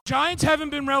Giants haven't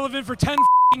been relevant for 10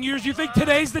 years. You think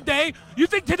today's the day? You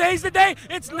think today's the day?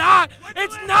 It's not.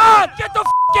 It's not. Get the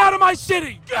out of my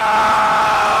city.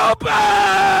 Go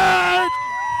Birds!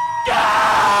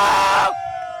 Go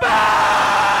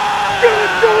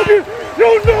Birds!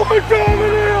 You know what time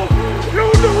it is.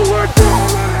 You know what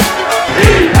time it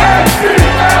is.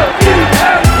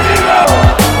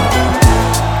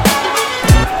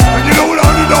 And you know what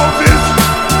underdogs is?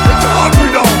 It's a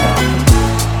hungry dog.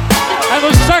 And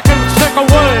the second stick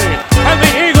away, and the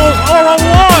Eagles are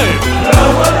alive.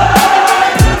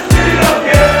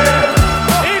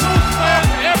 Eagles fans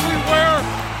everywhere,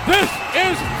 this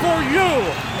is for you.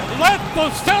 Let the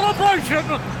celebration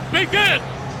begin.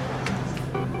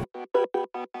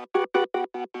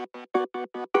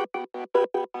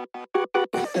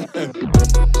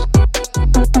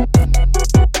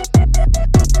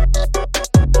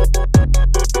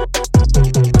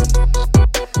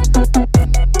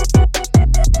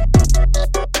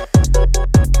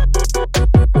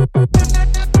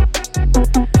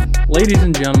 Ladies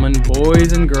and gentlemen,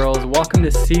 boys and girls, welcome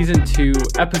to Season 2,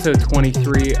 Episode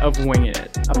 23 of Winging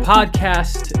It, a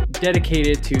podcast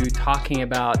dedicated to talking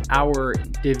about our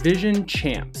division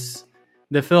champs,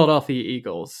 the Philadelphia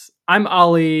Eagles. I'm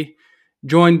Ali,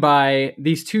 joined by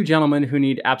these two gentlemen who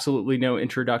need absolutely no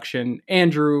introduction,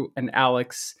 Andrew and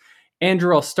Alex.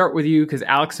 Andrew, I'll start with you because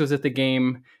Alex was at the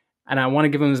game, and I want to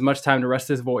give him as much time to rest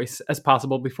his voice as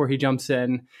possible before he jumps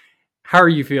in. How are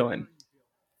you feeling?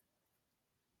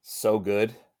 So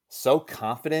good, so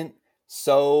confident,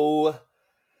 so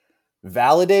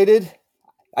validated.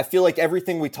 I feel like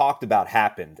everything we talked about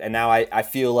happened, and now I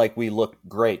feel like we look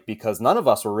great because none of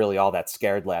us were really all that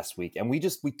scared last week, and we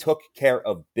took care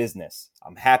of business.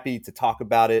 I'm happy to talk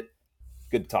about it.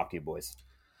 Good to talk to you, boys.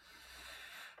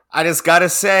 I just got to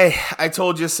say, I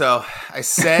told you so. I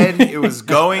said it was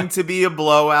going to be a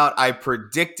blowout. I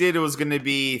predicted it was going to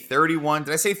be 31.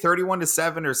 Did I say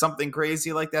 31-7 or something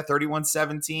crazy like that?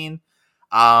 31-17.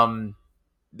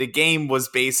 The game was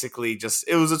basically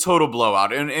it was a total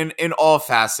blowout in all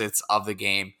facets of the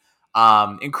game.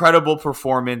 Incredible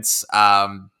performance.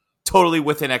 Totally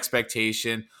within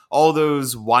expectation. All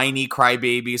those whiny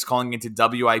crybabies calling into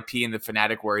WIP and the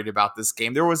Fanatic worried about this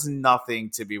game. There was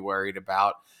nothing to be worried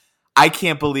about. I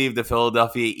can't believe the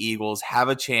Philadelphia Eagles have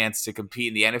a chance to compete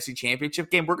in the NFC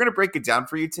Championship game. We're going to break it down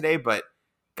for you today, but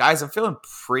guys, I'm feeling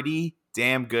pretty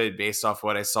damn good based off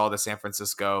what I saw the San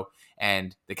Francisco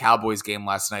and the Cowboys game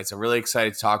last night. So really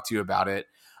excited to talk to you about it.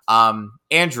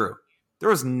 Andrew, there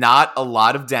was not a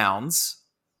lot of downs,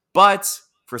 but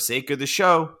for sake of the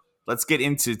show, let's get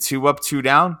into 2 up, 2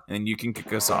 down, and you can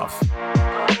kick us off.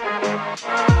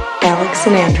 Alex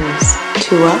and Andrews,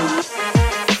 2 up,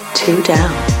 2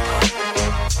 down.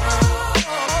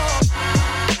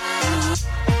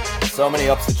 So many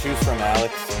ups to choose from,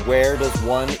 Alex. Where does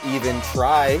one even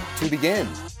try to begin?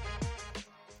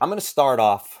 I'm going to start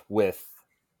off with,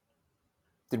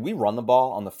 did we run the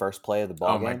ball on the first play of the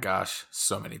ball game? Oh my gosh,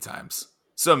 so many times.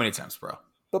 So many times, bro.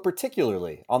 But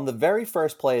particularly, on the very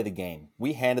first play of the game,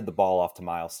 we handed the ball off to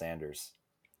Miles Sanders.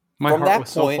 My heart was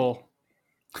so full.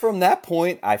 From that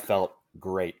point, I felt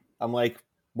great. I'm like,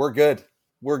 we're good.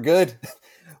 We're good.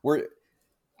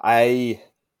 I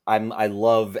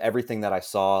love everything that I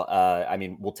saw.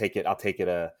 We'll take it. I'll take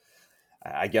it.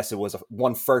 I guess it was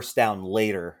one first down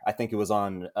later. I think it was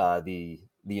on the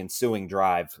ensuing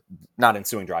drive. Not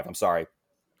ensuing drive. I'm sorry.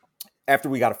 After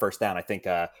we got a first down, I think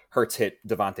Hurts hit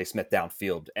Devontae Smith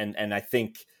downfield, and I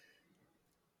think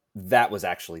that was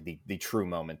actually the true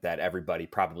moment that everybody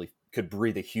probably could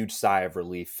breathe a huge sigh of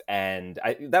relief. And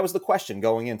that was the question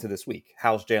going into this week: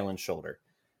 how's Jalen's shoulder?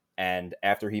 And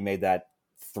after he made that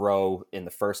throw in the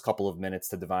first couple of minutes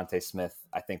to Devontae Smith,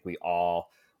 I think we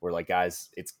all were like, guys,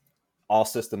 it's all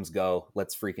systems go.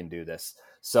 Let's freaking do this.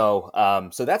 So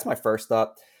that's my first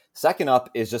up. Second up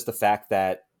is just the fact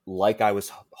that, like I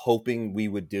was hoping we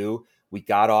would do, we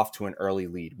got off to an early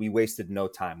lead. We wasted no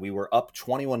time. We were up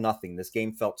 21-0. This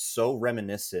game felt so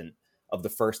reminiscent of the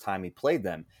first time we played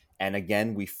them. And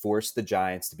again, we forced the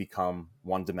Giants to become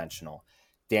one-dimensional.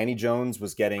 Danny Jones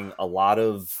was getting a lot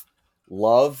of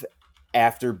love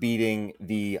after beating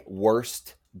the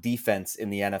worst defense in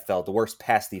the NFL, the worst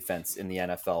pass defense in the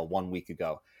NFL 1 week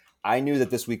ago. I knew that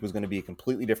this week was going to be a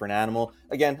completely different animal.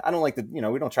 Again, I don't like we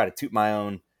don't try to toot my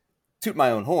own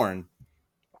horn,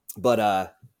 but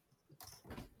I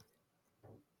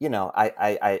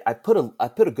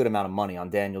put a good amount of money on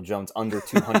Daniel Jones under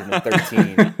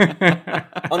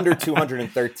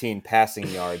 213 passing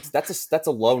yards. That's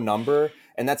a low number,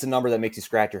 and that's a number that makes you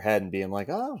scratch your head and being like,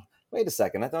 oh, wait a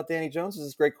second, I thought Danny Jones was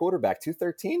this great quarterback.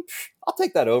 213? I'll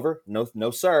take that over.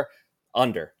 No, sir.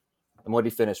 Under. And what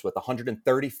did he finish with?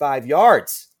 135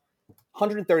 yards.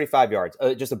 135 yards.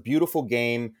 Just a beautiful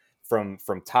game from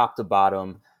top to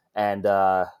bottom. And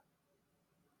wow,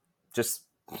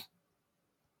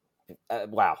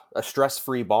 a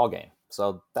stress-free ball game.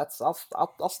 So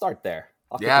I'll start there.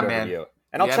 I'll kick it over to you.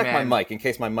 And I'll check my mic in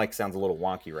case my mic sounds a little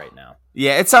wonky right now.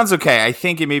 Yeah, it sounds okay. I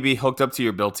think it may be hooked up to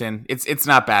your built-in. It's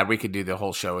not bad. We could do the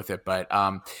whole show with it. But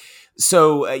I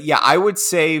would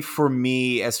say for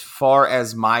me, as far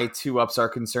as my 2-ups are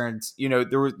concerned,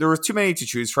 there was too many to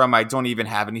choose from. I don't even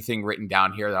have anything written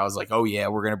down here that I was like, oh yeah,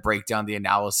 we're going to break down the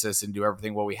analysis and do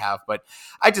everything what we have. But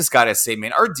I just got to say,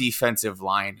 man, our defensive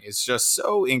line is just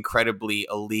so incredibly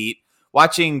elite.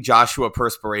 Watching Joshua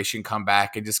Perspiration come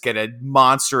back and just get a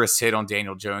monstrous hit on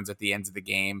Daniel Jones at the end of the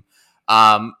game.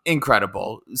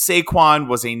 Incredible. Saquon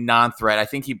was a non-threat. I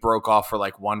think he broke off for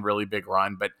like one really big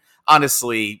run, but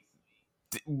honestly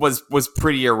was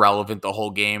pretty irrelevant the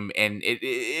whole game. And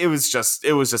it was just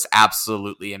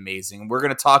absolutely amazing. We're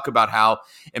going to talk about how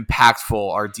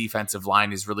impactful our defensive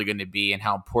line is really going to be and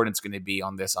how important it's going to be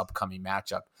on this upcoming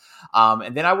matchup.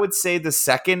 And then I would say the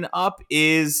second up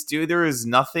is, there is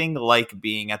nothing like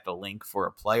being at the Link for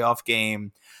a playoff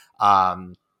game.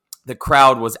 The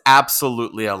crowd was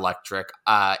absolutely electric.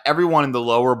 Everyone in the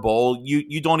lower bowl,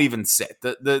 you don't even sit.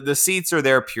 The seats are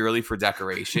there purely for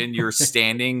decoration. You're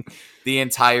standing the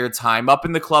entire time. Up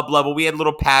in the club level, we had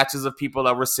little patches of people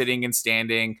that were sitting and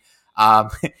standing.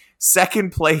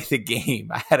 Second play of the game,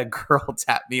 I had a girl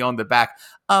tap me on the back.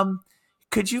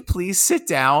 Could you please sit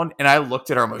down? And I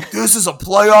looked at her. I'm like, this is a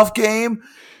playoff game?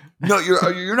 No,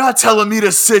 you're not telling me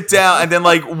to sit down. And then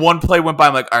like one play went by.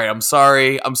 I'm like, all right, I'm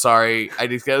sorry. I was like,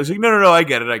 no, I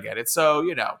get it. So,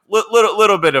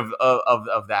 little bit of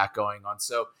that going on.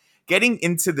 So getting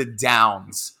into the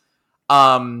downs,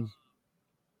 I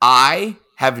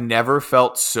have never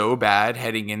felt so bad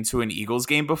heading into an Eagles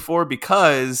game before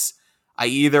because I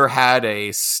either had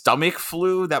a stomach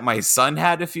flu that my son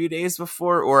had a few days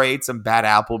before, or I ate some bad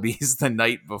Applebee's the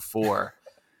night before.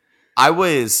 I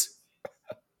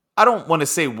don't want to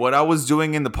say what I was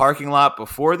doing in the parking lot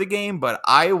before the game, but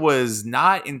I was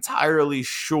not entirely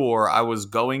sure I was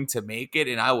going to make it,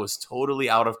 and I was totally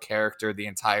out of character the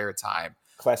entire time.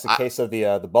 Classic case of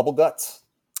the bubble guts.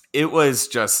 It was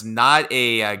just not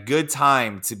a good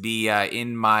time to be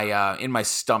in my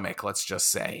stomach, let's just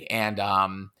say. And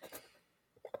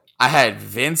I had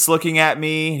Vince looking at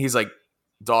me. He's like,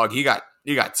 dog, you got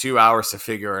 2 hours to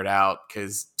figure it out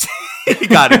because you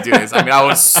got to do this. I mean, I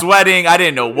was sweating. I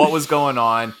didn't know what was going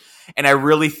on. And I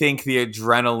really think the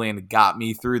adrenaline got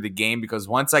me through the game because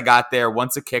once I got there,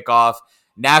 once a kickoff,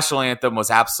 national anthem was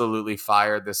absolutely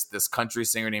fire. This country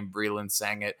singer named Breland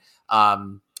sang it.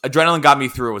 Adrenaline got me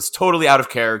through. It was totally out of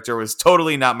character. It was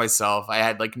totally not myself. I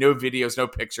had like no videos, no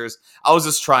pictures. I was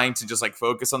just trying to just like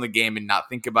focus on the game and not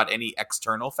think about any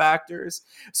external factors.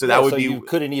 So that would be. You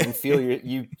couldn't even feel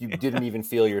you didn't even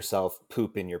feel yourself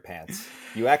poop in your pants.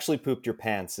 You actually pooped your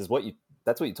pants. That's what you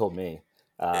told me.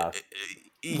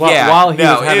 While he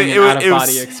was having an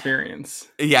out-of-body experience.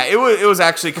 Yeah, it was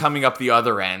actually coming up the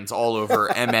other end, all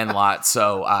over MN lot.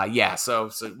 So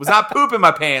so it was not poop in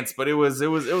my pants, but it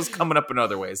was coming up in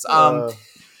other ways.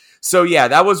 So yeah,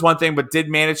 that was one thing, but did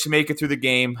manage to make it through the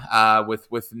game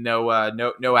with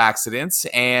no accidents.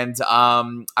 And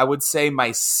I would say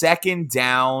my second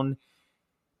down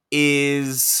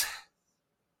is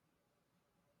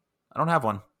I don't have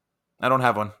one.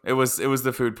 It was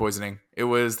the food poisoning. It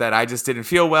was that I just didn't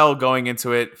feel well going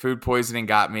into it. Food poisoning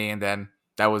got me, and then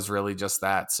that was really just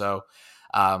that. So,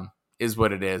 is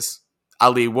what it is.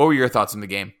 Ali, what were your thoughts on the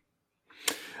game?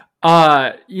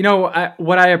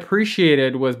 What I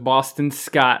appreciated was Boston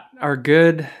Scott, our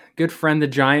good friend, the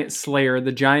Giant Slayer,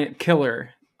 the Giant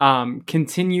Killer,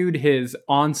 continued his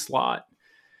onslaught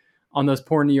on those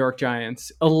poor New York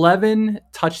Giants. 11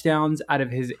 touchdowns out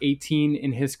of his 18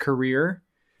 in his career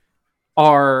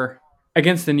are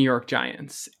against the New York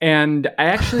Giants. And I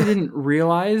actually didn't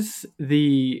realize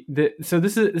so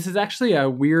this is actually a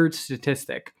weird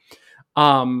statistic.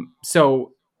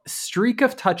 So streak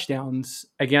of touchdowns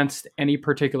against any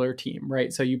particular team,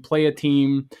 right? So you play a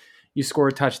team, you score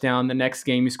a touchdown, the next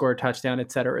game you score a touchdown,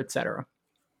 et cetera, et cetera.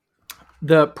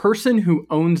 The person who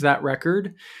owns that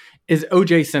record is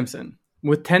O.J. Simpson.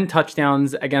 With 10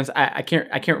 touchdowns against, I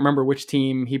can't remember which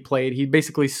team he played. He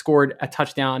basically scored a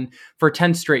touchdown for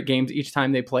 10 straight games each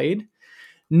time they played.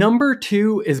 Number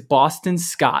 2 is Boston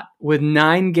Scott with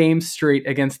 9 games straight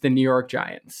against the New York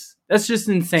Giants. That's just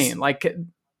insane. Like,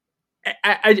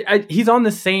 he's on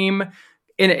the same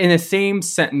in the same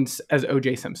sentence as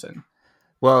O.J. Simpson.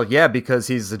 Well, yeah, because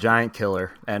he's the giant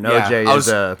killer, and Yeah, OJ is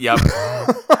a. Yep.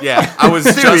 Yeah, I was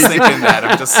just thinking that.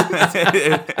 I'm just.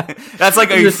 That's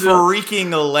like a freaking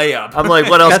layup. I'm like,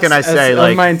 what else can I say?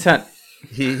 Like my intent.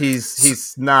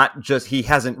 He's not just he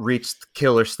hasn't reached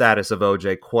killer status of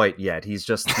OJ quite yet. He's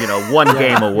just one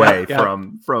game away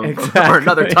from Exactly. or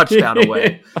another touchdown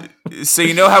away. So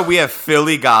you know how we have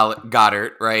Philly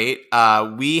Goddard, right?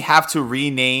 We have to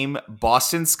rename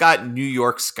Boston Scott New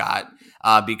York Scott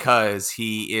because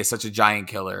he is such a giant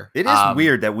killer. It is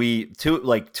weird that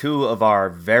two of our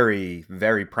very,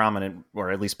 very prominent,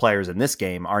 or at least players in this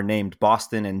game, are named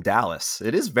Boston and Dallas.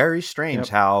 It is very strange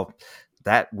how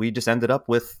that we just ended up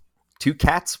with two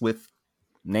cats with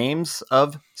names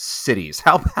of cities.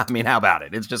 How about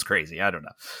it? It's just crazy. I don't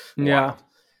know. Yeah. Wow.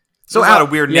 So there's a lot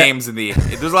of weird names in the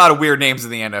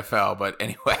NFL, but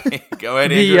anyway, go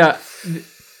ahead, Andrew.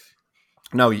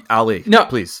 No, Ali. No,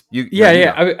 please. You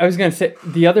I was gonna say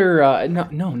the other.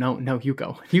 No. You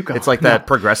go. It's like that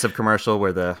Progressive commercial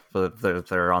where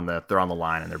they're on the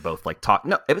line and they're both like talk.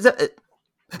 No, it was.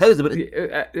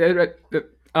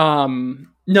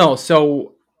 No.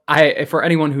 So for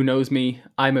anyone who knows me,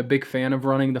 I'm a big fan of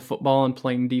running the football and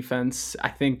playing defense. I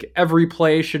think every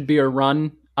play should be a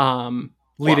run.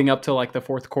 Leading up to like the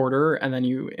fourth quarter, and then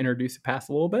you introduce a pass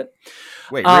a little bit.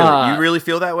 Wait, really? You really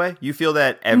feel that way? You feel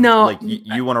that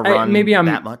you want to run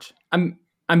that much? I'm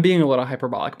being a little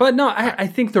hyperbolic, but no, I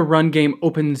think the run game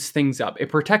opens things up. It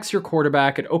protects your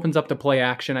quarterback. It opens up the play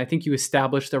action. I think you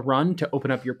establish the run to open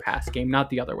up your pass game,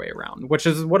 not the other way around, which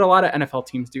is what a lot of NFL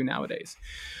teams do nowadays.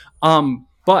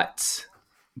 But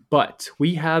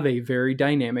we have a very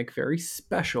dynamic, very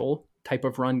special type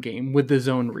of run game with the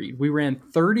zone read. We ran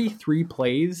 33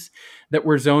 plays that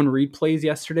were zone read plays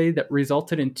yesterday that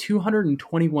resulted in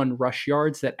 221 rush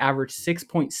yards that averaged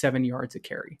 6.7 yards a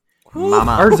carry.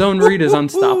 Mama. Our zone read is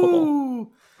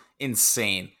unstoppable.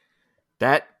 Insane.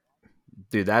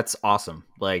 That's awesome.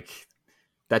 Like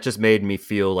that just made me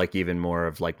feel like even more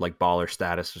of like baller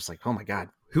status. Just like, oh my God,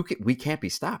 we can't be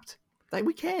stopped. Like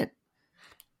we can't.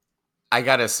 I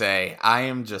gotta say, I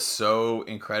am just so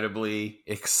incredibly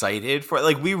excited for it.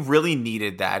 Like we really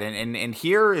needed that. And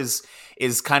here is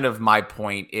kind of my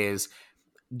point is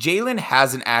Jalen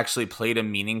hasn't actually played a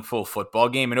meaningful football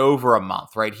game in over a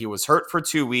month, right? He was hurt for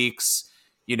 2 weeks,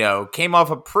 came off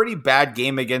a pretty bad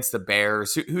game against the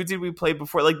Bears. Who did we play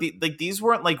before? Like these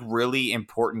weren't like really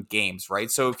important games, right?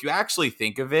 So if you actually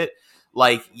think of it,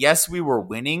 like, yes, we were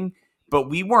winning, but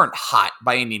we weren't hot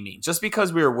by any means. Just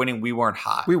because we were winning, we weren't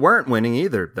hot. We weren't winning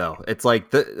either, though. It's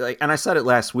like and I said it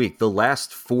last week. The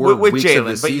last 4 weeks Jalen, of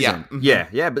the season, but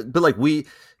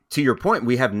to your point,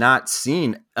 we have not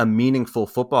seen a meaningful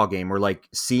football game. We're like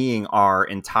seeing our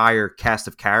entire cast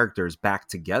of characters back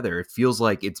together. It feels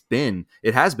like it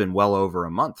has been well over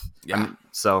a month. Yeah.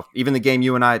 So even the game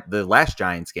the last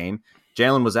Giants game,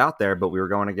 Jalen was out there, but we were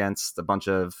going against a bunch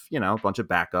of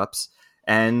backups,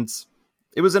 and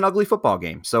it was an ugly football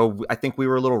game. So I think we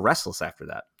were a little restless after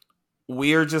that.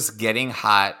 We are just getting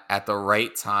hot at the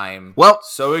right time. Well,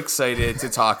 so excited to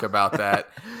talk about that.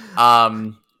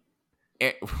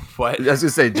 What? I was going to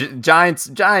say, Giants,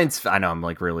 I know I'm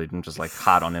just like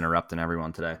hot on interrupting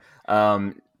everyone today.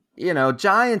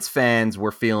 Giants fans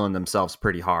were feeling themselves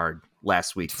pretty hard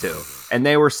last week too. And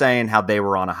they were saying how they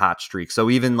were on a hot streak. So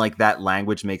even like that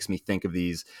language makes me think of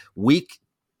these weak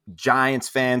Giants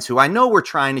fans who I know were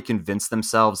trying to convince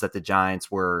themselves that the Giants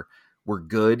were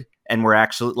good and were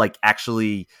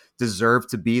actually deserved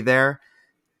to be there,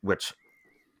 which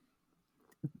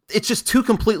it's just two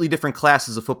completely different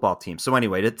classes of football teams. So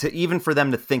anyway, to even for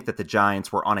them to think that the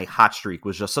Giants were on a hot streak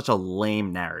was just such a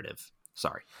lame narrative.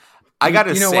 Sorry. I got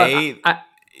to say,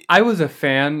 I was a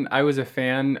fan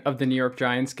of the New York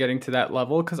Giants getting to that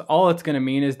level because all it's going to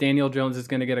mean is Daniel Jones is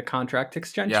going to get a contract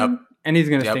extension and he's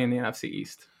going to stay in the NFC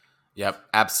East. Yep,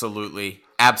 absolutely.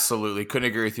 Couldn't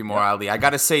agree with you more, Ali. I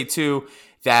got to say, too,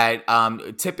 that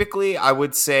typically I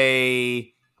would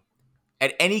say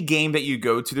at any game that you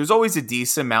go to, there's always a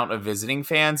decent amount of visiting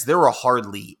fans. There were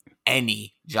hardly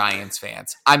any Giants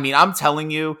fans. I mean, I'm telling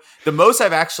you, the most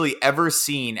I've actually ever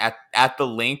seen at the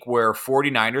link were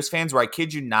 49ers fans, where I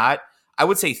kid you not, I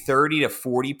would say 30 to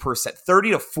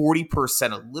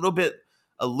 40%,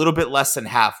 a little bit less than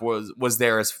half was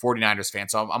there as 49ers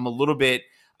fans. So I'm a little bit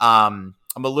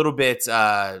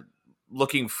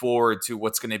looking forward to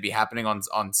what's going to be happening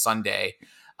on Sunday.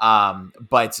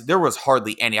 But there was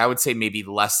hardly any. I would say maybe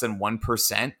less than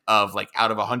 1% of like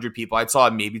out of 100 people I saw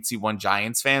maybe see one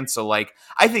Giants fan. So like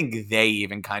I think they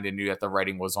even kind of knew that the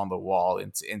writing was on the wall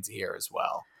into here as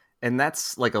well. And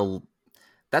that's a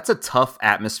tough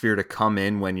atmosphere to come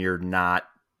in when you're not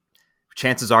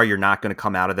chances are you're not going to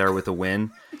come out of there with a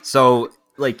win. So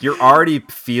like you're already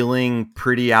feeling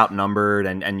pretty outnumbered,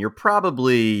 and you're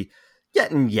probably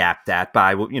getting yapped at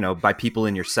by, by people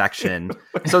in your section.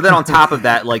 So then on top of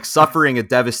that, like suffering a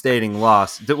devastating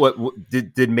loss,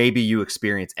 did maybe you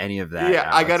experience any of that? Yeah,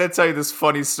 Alex? I got to tell you this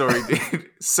funny story, dude.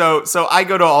 So I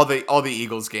go to all the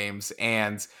Eagles games,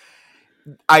 and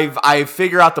I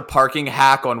figure out the parking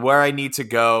hack on where I need to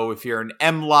go. If you're an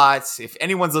M lot, if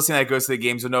anyone's listening that goes to the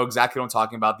games will know exactly what I'm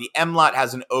talking about. The M lot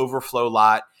has an overflow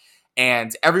lot,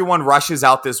 and everyone rushes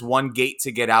out this one gate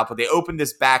to get out, but they open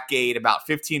this back gate about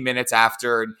 15 minutes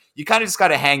after, and you kind of just got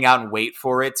to hang out and wait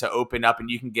for it to open up, and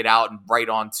you can get out and right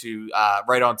onto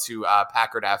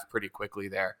Packard Ave pretty quickly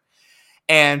there.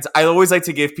 And I always like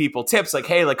to give people tips like,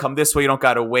 hey, like come this way, you don't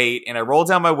got to wait. And I roll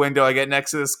down my window, I get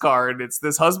next to this car, and it's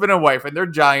this husband and wife, and they're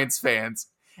Giants fans,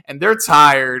 and they're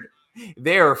tired.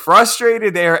 They are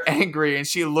frustrated. They are angry. And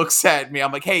she looks at me.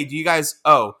 I'm like, hey, do you guys,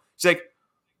 she's like,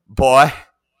 boy,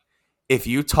 if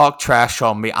you talk trash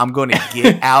on me, I'm going to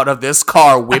get out of this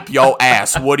car, whip your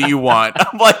ass. What do you want?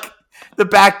 I'm like, the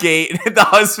back gate. The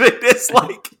husband is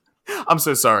like, I'm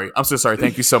so sorry.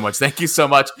 Thank you so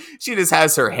much. She just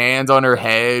has her hand on her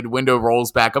head. Window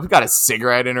rolls back up. Got a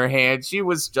cigarette in her hand. She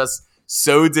was just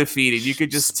so defeated. You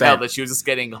could just tell that she was just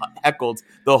getting heckled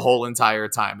the whole entire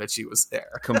time that she was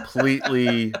there.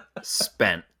 Completely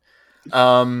spent.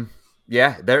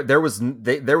 Yeah, there was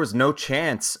no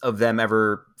chance of them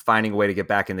ever finding a way to get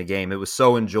back in the game. It was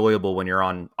so enjoyable when you're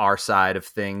on our side of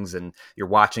things and you're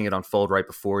watching it unfold right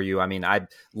before you. I mean, I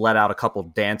let out a couple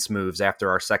dance moves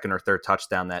after our second or third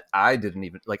touchdown that I didn't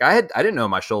even like. I didn't know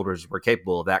my shoulders were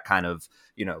capable of that kind of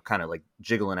like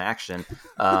jiggling action.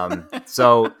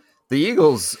 So the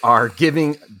Eagles are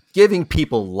giving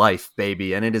people life,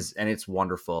 baby, and it's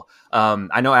wonderful.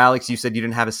 I know, Alex, you said you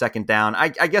didn't have a second down. I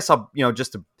guess I'll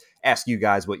just to ask you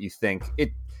guys what you think.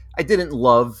 I didn't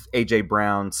love A.J.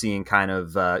 Brown seeing kind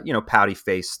of, pouty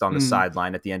faced on the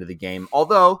sideline at the end of the game.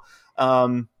 Although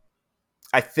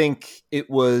I think it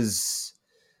was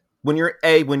when you're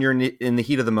in the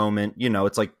heat of the moment,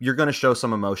 it's like you're going to show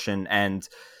some emotion. And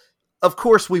of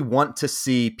course, we want to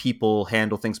see people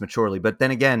handle things maturely. But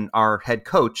then again, our head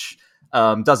coach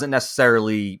doesn't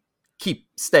necessarily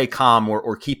stay calm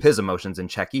or keep his emotions in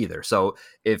check either. So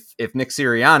if Nick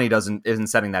Sirianni isn't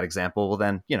setting that example, well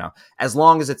then, as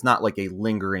long as it's not like a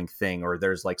lingering thing or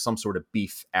there's like some sort of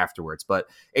beef afterwards. But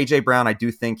AJ Brown, I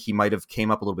do think he might have came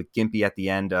up a little bit gimpy at the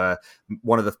end.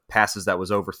 One of the passes that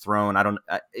was overthrown,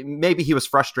 maybe he was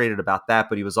frustrated about that,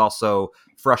 but he was also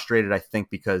frustrated, I think,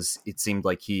 because it seemed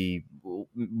like he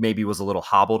maybe was a little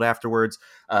hobbled afterwards.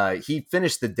 He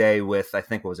finished the day with, I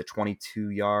think,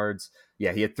 22 yards?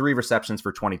 Yeah, he had 3 receptions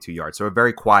for 22 yards. So a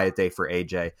very quiet day for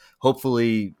AJ.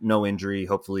 Hopefully no injury.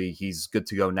 Hopefully he's good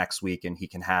to go next week and he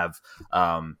can have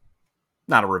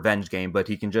not a revenge game, but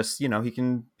he can just, he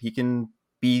can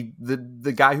be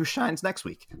the guy who shines next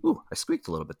week. Ooh, I squeaked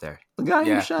a little bit there. The guy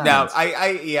who shines. No,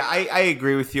 I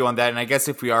agree with you on that. And I guess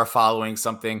if we are following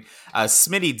something,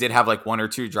 Smitty did have like 1 or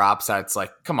 2 drops that's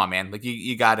like, come on, man. Like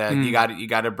you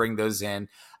gotta bring those in.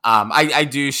 I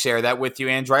do share that with you,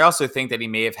 Andrew. I also think that he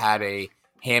may have had a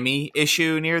hammy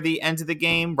issue near the end of the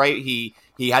game, right? He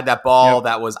had that ball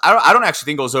that was, I don't actually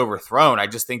think it was overthrown. I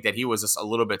just think that he was just a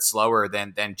little bit slower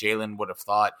than Jalen would have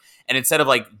thought. And instead of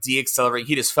like de-accelerating,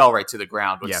 he just fell right to the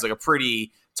ground, which is like a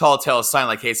pretty tall tale sign,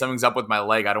 like, hey, something's up with my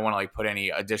leg. I don't want to like put any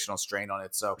additional strain on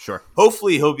it. So sure.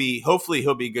 Hopefully he'll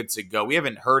be good to go. We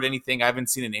haven't heard anything. I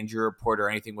haven't seen an injury report or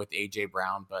anything with AJ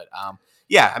Brown, but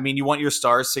I mean, you want your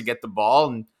stars to get the ball,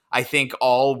 and I think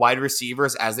all wide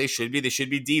receivers, as they should be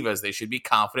divas. They should be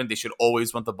confident. They should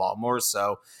always want the ball more.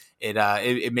 So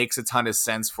it makes a ton of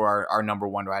sense for our number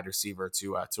one wide receiver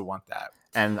to want that.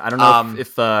 And I don't know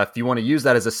if you want to use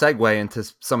that as a segue into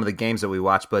some of the games that we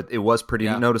watched, but it was pretty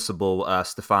noticeable.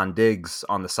 Stephon Diggs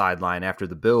on the sideline after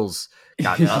the Bills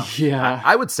got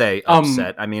I would say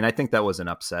upset. I mean, I think that was an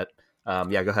upset. Go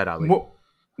ahead, Ali.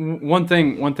 One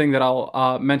thing that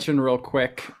I'll mention real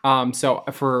quick. So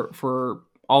for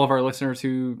all of our listeners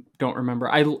who don't remember,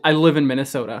 I live in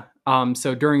Minnesota.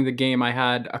 So during the game, I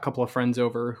had a couple of friends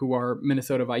over who are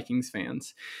Minnesota Vikings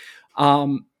fans.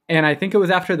 And I think it was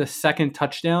after the second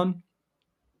touchdown,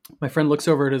 my friend looks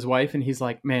over at his wife and he's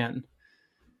like, man,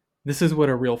 this is what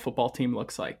a real football team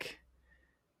looks like.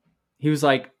 He was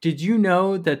like, did you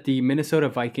know that the Minnesota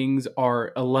Vikings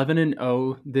are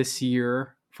 11-0 this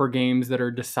year for games that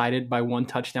are decided by 1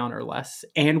 touchdown or less?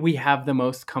 And we have the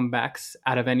most comebacks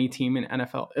out of any team in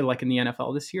NFL, like in the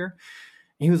NFL this year.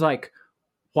 And he was like,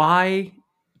 why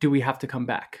do we have to come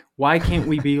back? Why can't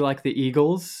we be like the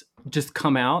Eagles? Just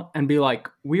come out and be like,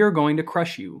 we are going to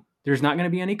crush you. There's not going to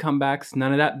be any comebacks,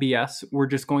 none of that BS. We're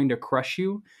just going to crush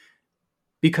you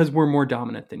because we're more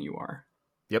dominant than you are.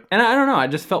 Yep. And I don't know. I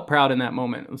just felt proud in that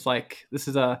moment. It was like, this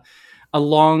is a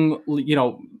long,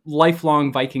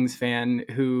 lifelong Vikings fan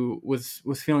who was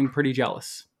feeling pretty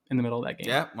jealous in the middle of that game.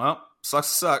 Yeah, well, sucks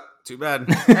to suck. Too bad.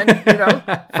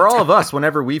 And for all of us,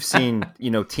 whenever we've seen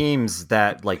teams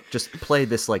that like just play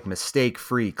this like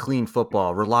mistake-free, clean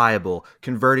football, reliable,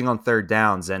 converting on third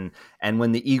downs, and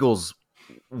when the Eagles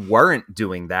weren't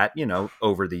doing that,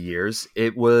 over the years,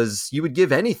 it was, you would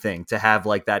give anything to have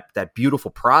like that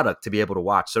beautiful product to be able to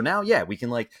watch. So now, yeah, we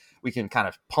can kind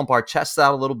of pump our chests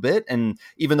out a little bit. And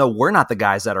even though we're not the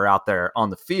guys that are out there on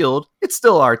the field, it's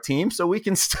still our team. So we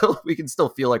can still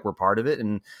feel like we're part of it.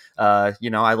 And,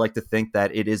 I like to think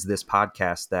that it is this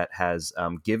podcast that has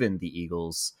given the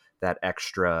Eagles that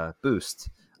extra boost.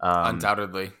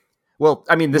 Undoubtedly. Well,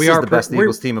 I mean, this is the best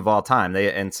Eagles team of all time.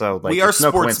 We are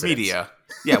sports media.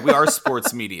 Yeah, we are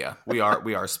sports media. We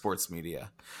are sports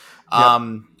media. Yep.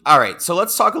 All right, so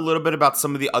let's talk a little bit about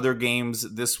some of the other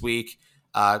games this week.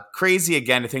 Crazy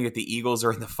again to think that the Eagles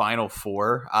are in the Final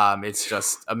Four. It's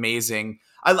just amazing.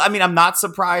 I mean, I'm not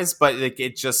surprised, but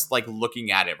it's just like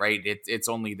looking at it, right? It's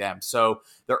only them. So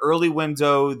the early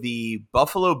window, the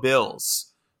Buffalo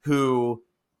Bills, who,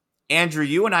 Andrew,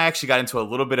 you and I actually got into a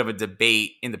little bit of a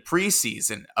debate in the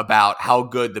preseason about how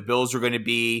good the Bills were going to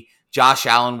be. Josh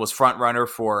Allen was front runner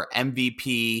for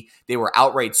MVP. They were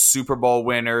outright Super Bowl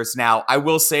winners. Now, I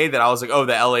will say that I was like, oh,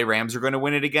 the LA Rams are going to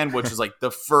win it again, which is like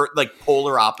the first, like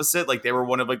polar opposite. Like they were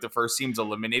one of like the first teams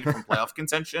eliminated from playoff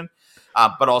contention.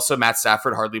 But also Matt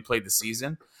Stafford hardly played the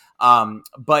season.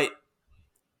 But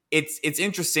it's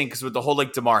interesting because with the whole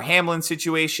like DeMar Hamlin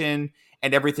situation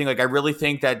and everything, like I really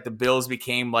think that the Bills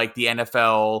became like the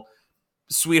NFL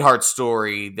sweetheart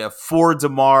story, the for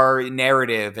DeMar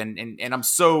narrative, and I'm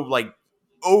so like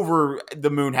over the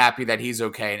moon happy that he's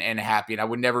okay and happy, and I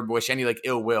would never wish any like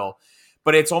ill will.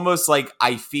 But it's almost like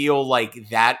I feel like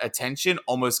that attention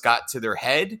almost got to their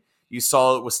head. You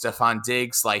saw it with Stephon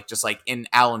Diggs, like just like in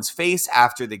Allen's face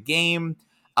after the game.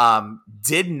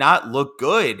 Did not look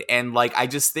good. And like, I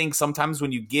just think sometimes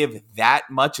when you give that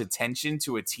much attention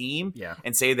to a team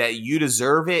and say that you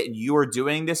deserve it and you are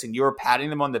doing this and you're patting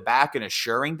them on the back and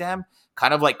assuring them,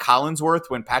 kind of like Collinsworth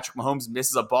when Patrick Mahomes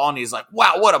misses a ball and he's like,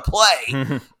 wow, what a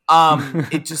play.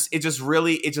 It just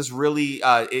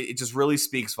really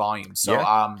speaks volumes.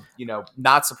 So,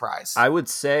 not surprised. I would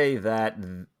say that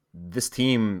this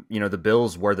team, the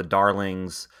Bills were the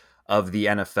darlings of the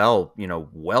NFL,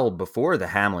 well before the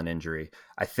Hamlin injury.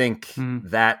 I think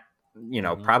that,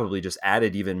 probably just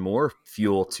added even more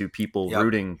fuel to people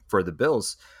rooting for the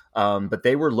Bills. But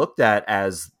they were looked at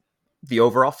as the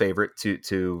overall favorite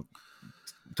to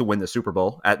win the Super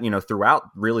Bowl throughout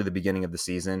really the beginning of the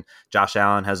season. Josh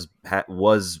Allen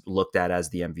was looked at as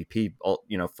the MVP,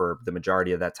 for the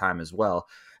majority of that time as well.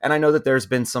 And I know that there's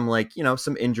been some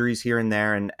some injuries here and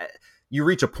there, and you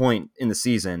reach a point in the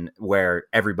season where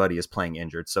everybody is playing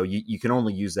injured. So you can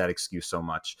only use that excuse so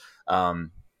much.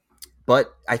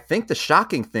 But I think the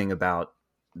shocking thing about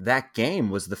that game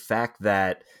was the fact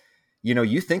that,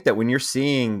 you think that when you're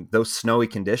seeing those snowy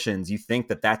conditions, you think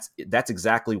that that's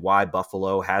exactly why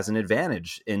Buffalo has an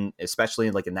advantage especially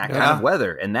in that kind of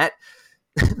weather. And that,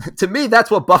 to me, that's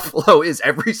what Buffalo is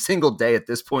every single day at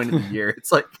this point in the year.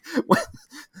 It's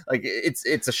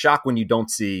it's a shock when you don't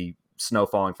see snow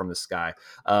falling from the sky.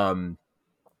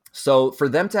 So for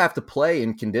them to have to play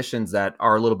in conditions that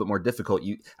are a little bit more difficult,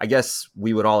 I guess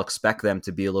we would all expect them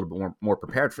to be a little bit more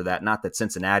prepared for that. Not that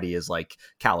Cincinnati is like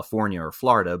California or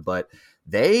Florida, but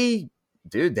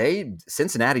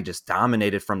Cincinnati just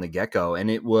dominated from the get-go. And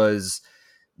it was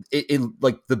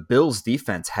like the Bills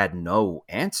defense had no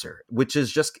answer, which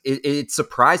is just, it's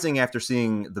surprising after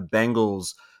seeing the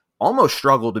Bengals almost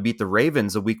struggled to beat the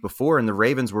Ravens a week before, and the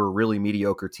Ravens were a really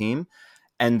mediocre team.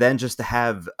 And then just to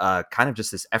have kind of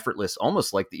just this effortless,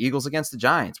 almost like the Eagles against the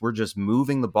Giants, we're just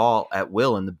moving the ball at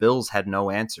will, and the Bills had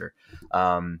no answer.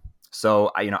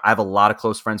 So I have a lot of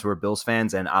close friends who are Bills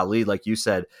fans, and Ali, like you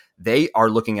said, they are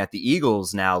looking at the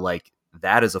Eagles now like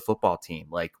that is a football team.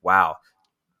 Like, wow.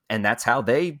 And that's how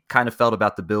they kind of felt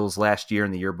about the Bills last year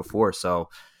and the year before. So,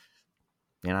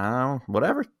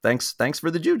 whatever. Thanks for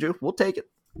the juju. We'll take it.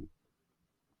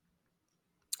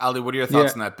 Ali, what are your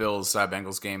thoughts on that Bills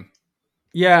Bengals game?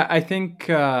 Yeah, I think.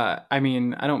 I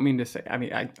don't mean to say.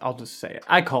 I'll just say it.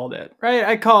 I called it, right.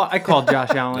 I called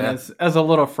Josh Allen as a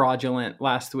little fraudulent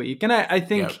last week, and I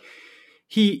think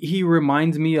he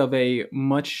reminds me of a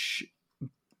much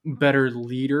better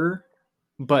leader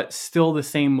but still the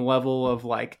same level of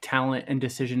like talent and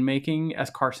decision making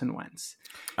as Carson Wentz.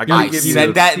 I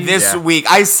said that this week.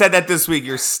 I said that this week.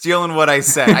 You're stealing what I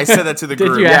said. I said that to the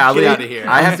group. Yeah, Ali, get out of here.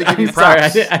 I have to give you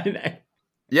props. Sorry,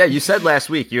 Yeah, you said last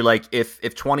week, you're like, if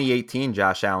 2018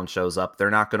 Josh Allen shows up, they're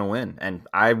not going to win. And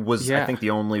I think,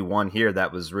 the only one here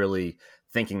that was really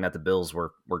thinking that the Bills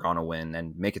were going to win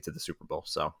and make it to the Super Bowl.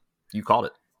 So you called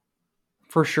it.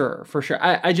 For sure.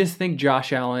 I just think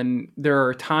Josh Allen, there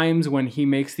are times when he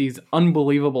makes these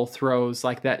unbelievable throws,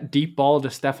 like that deep ball to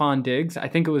Stephon Diggs. I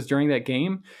think it was during that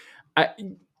game.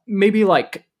 Maybe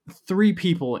like 3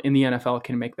 people in the NFL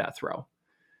can make that throw.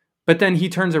 But then he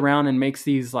turns around and makes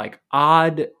these like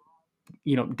odd,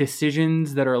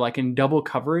 decisions that are like in double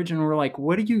coverage. And we're like,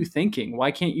 what are you thinking?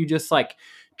 Why can't you just like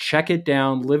check it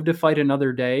down, live to fight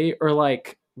another day? Or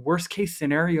like, worst case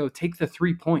scenario, take the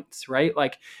 3 points, right?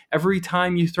 Like every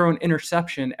time you throw an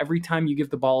interception, every time you give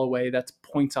the ball away, that's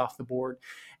points off the board.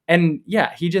 And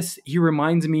yeah, he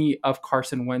reminds me of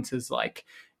Carson Wentz's like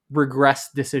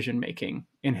regressed decision making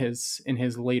in his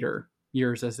later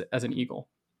years as an Eagle.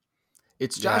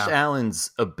 It's Josh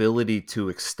Allen's ability to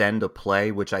extend a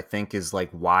play, which I think is like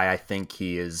why I think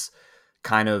he's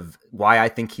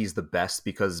the best,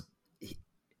 because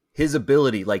his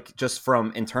ability, like just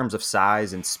from in terms of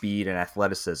size and speed and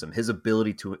athleticism, his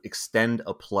ability to extend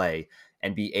a play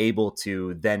and be able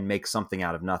to then make something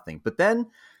out of nothing. But then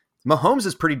Mahomes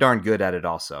is pretty darn good at it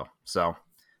also. So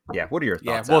yeah, what are your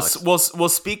thoughts? Well,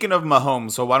 speaking of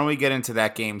Mahomes, so why don't we get into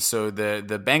that game? So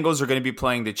the Bengals are going to be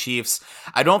playing the Chiefs.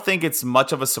 I don't think it's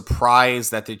much of a surprise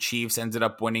that the Chiefs ended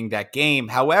up winning that game.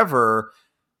 However,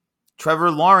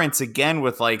 Trevor Lawrence again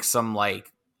with like some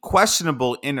like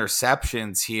questionable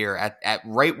interceptions here at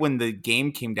right when the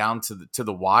game came down to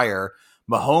the wire.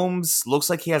 Mahomes looks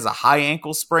like he has a high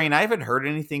ankle sprain. I haven't heard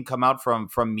anything come out from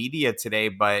media today,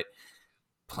 but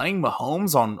playing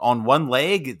Mahomes on one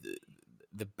leg,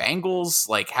 the Bengals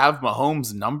like have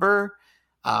Mahomes' number.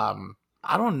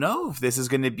 I don't know if this is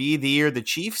going to be the year the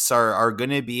Chiefs are going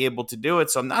to be able to do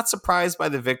it. So I'm not surprised by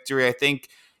the victory. I think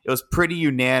it was pretty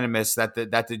unanimous that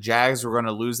the Jags were going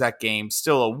to lose that game.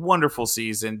 Still a wonderful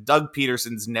season. Doug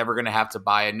Peterson's never going to have to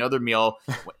buy another meal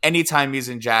anytime he's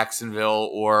in Jacksonville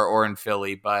or in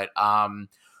Philly. But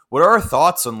what are our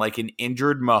thoughts on like an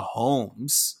injured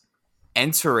Mahomes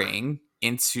entering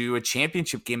into a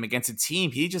championship game against a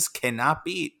team he just cannot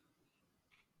beat?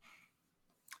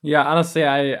 Yeah, honestly,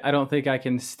 I don't think I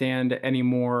can stand any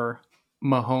more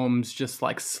Mahomes just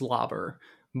like slobber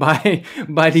by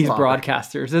these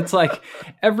broadcasters. It's like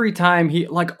every time he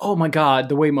like, oh my God,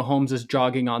 the way Mahomes is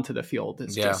jogging onto the field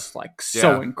is just like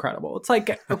so incredible. It's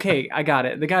like, okay, I got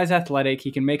it. The guy's athletic.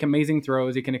 He can make amazing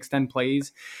throws. He can extend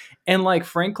plays. And like,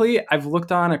 frankly, I've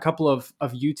looked on a couple of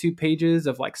YouTube pages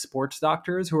of like sports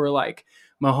doctors who are like,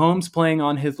 Mahomes playing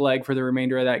on his leg for the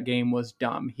remainder of that game was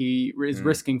dumb. He is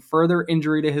risking further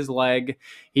injury to his leg.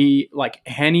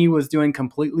 Henny was doing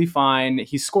completely fine.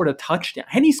 He scored a touchdown.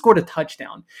 Henny scored a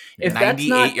touchdown. If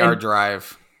 98-yard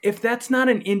drive. If that's not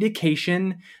an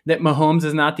indication that Mahomes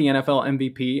is not the NFL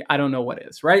MVP, I don't know what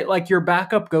is, right? Like your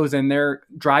backup goes in there,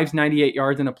 drives 98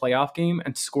 yards in a playoff game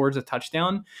and scores a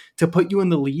touchdown to put you in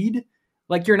the lead.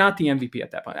 Like you're not the MVP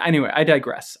at that point. Anyway, I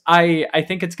digress. I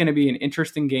think it's going to be an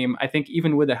interesting game. I think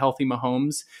even with a healthy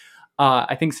Mahomes,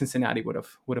 I think Cincinnati would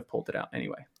have pulled it out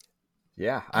anyway.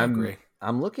 Yeah, I agree.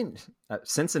 I'm looking.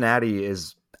 Cincinnati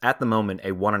is at the moment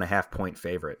a 1.5 point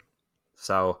favorite.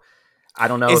 So I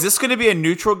don't know. Is this going to be a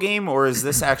neutral game or is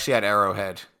this actually at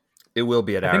Arrowhead? It will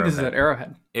be at Arrowhead. I think this is at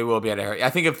Arrowhead. It will be at Arrowhead. I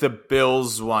think if the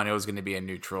Bills won, it was going to be a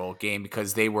neutral game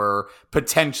because they were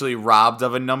potentially robbed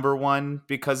of a number one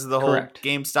because of the whole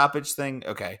game stoppage thing.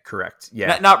 Okay. Correct.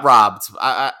 Yeah. Not robbed.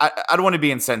 I don't want to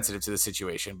be insensitive to the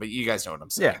situation, but you guys know what I'm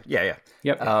saying. Yeah.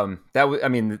 Yep.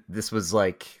 This was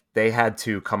like they had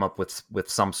to come up with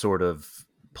some sort of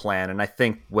plan. And I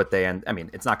think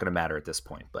it's not going to matter at this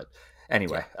point, but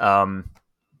anyway, oh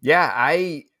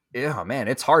man,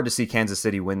 it's hard to see Kansas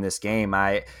City win this game.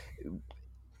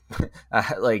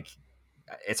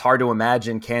 It's hard to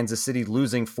imagine Kansas City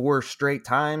losing 4 straight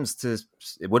times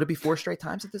would it be 4 straight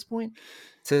times at this point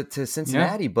to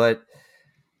Cincinnati? Yeah. But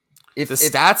if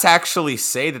stats actually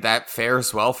say that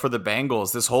fares well for the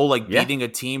Bengals, this whole beating a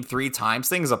team 3 times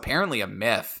thing is apparently a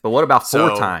myth. But what about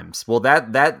 4 times? Well, this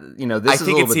I is think a little it's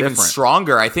bit even different.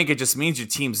 Stronger. I think it just means your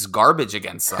team's garbage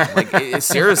against them.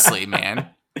 Seriously, man.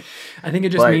 I think it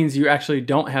just means you actually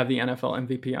don't have the NFL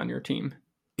MVP on your team.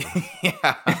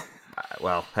 Yeah.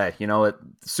 Well, hey, you know what?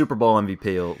 Super Bowl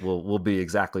MVP will be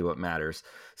exactly what matters.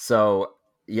 So,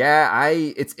 yeah,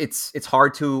 it's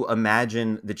hard to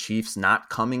imagine the Chiefs not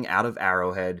coming out of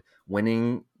Arrowhead,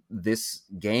 winning this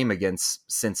game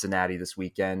against Cincinnati this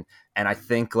weekend. And I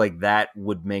think like that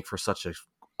would make for such a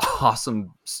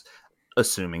awesome,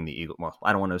 assuming the Eagles, well,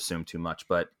 I don't want to assume too much,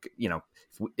 but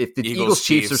if the Eagles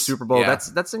Chiefs are Super Bowl,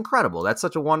 that's incredible. That's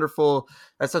such a wonderful,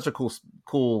 that's such a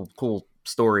cool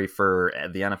story for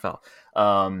the NFL.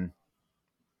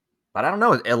 But I don't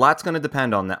know. A lot's going to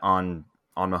depend on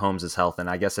Mahomes' health. And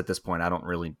I guess at this point, I don't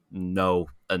really know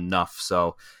enough.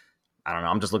 So I don't know.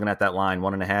 I'm just looking at that line,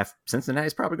 1.5.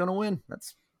 Cincinnati's probably going to win.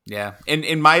 Yeah.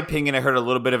 In my opinion, I heard a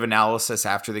little bit of analysis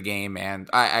after the game, and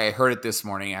I heard it this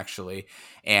morning actually.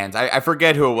 And I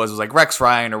forget who it was. It was like Rex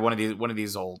Ryan or one of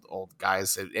these old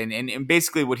guys. And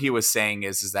basically what he was saying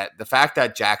is that the fact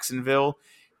that Jacksonville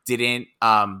didn't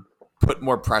put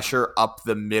more pressure up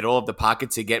the middle of the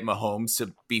pocket to get Mahomes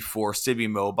to be forced to be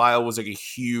mobile was like a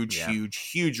huge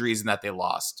reason that they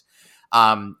lost.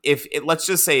 If it, let's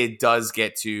just say it does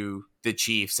get to the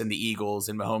Chiefs and the Eagles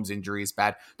and Mahomes' injury is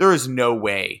bad, there is no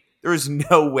way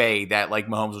that like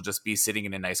Mahomes will just be sitting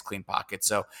in a nice clean pocket.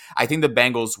 So I think the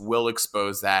Bengals will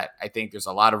expose that. I think there's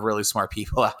a lot of really smart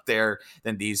people out there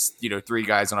than these, three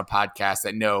guys on a podcast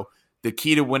that know the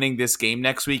key to winning this game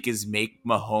next week is make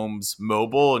Mahomes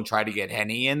mobile and try to get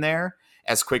Henny in there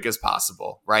as quick as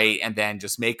possible, right? And then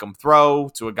just make him throw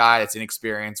to a guy that's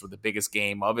inexperienced with the biggest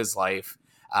game of his life,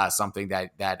 something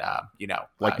that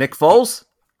like Nick Foles?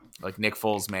 Like Nick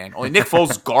Foles, man. Only Nick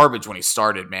Foles garbage when he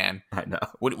started, man. I know.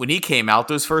 When he came out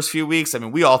those first few weeks, I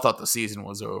mean, we all thought the season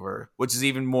was over, which is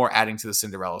even more adding to the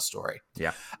Cinderella story.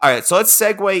 Yeah. All right, so let's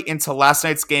segue into last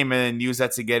night's game and then use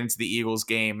that to get into the Eagles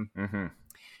game. Mm-hmm.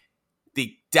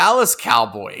 The Dallas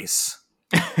Cowboys.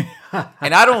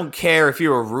 And I don't care if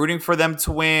you were rooting for them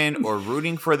to win or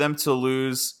rooting for them to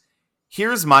lose.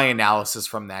 Here's my analysis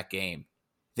from that game.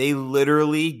 They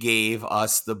literally gave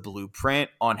us the blueprint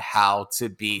on how to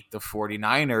beat the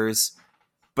 49ers,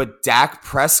 but Dak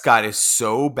Prescott is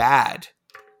so bad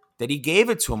that he gave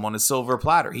it to him on a silver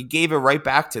platter. He gave it right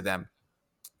back to them.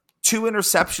 2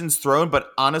 interceptions thrown,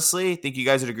 but honestly, I think you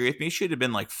guys would agree with me, should have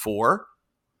been like 4.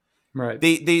 Right.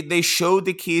 They showed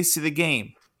the keys to the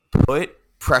game. Put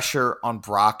pressure on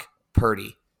Brock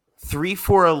Purdy. 3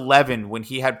 for 11 when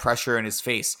he had pressure in his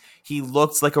face. He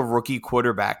looked like a rookie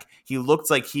quarterback. He looked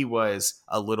like he was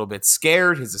a little bit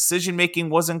scared. His decision-making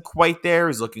wasn't quite there. He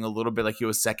was looking a little bit like he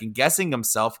was second-guessing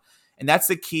himself. And that's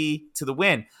the key to the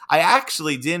win. I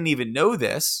actually didn't even know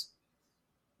this,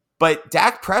 but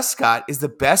Dak Prescott is the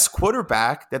best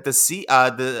quarterback that the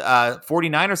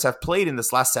 49ers have played in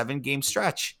this last 7-game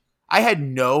stretch. I had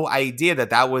no idea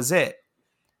that was it.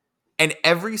 And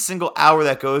every single hour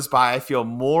that goes by, I feel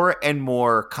more and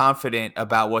more confident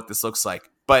about what this looks like.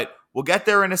 But we'll get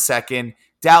there in a second.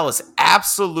 Dallas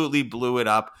absolutely blew it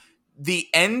up. The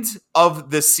end of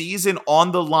the season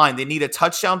on the line, they need a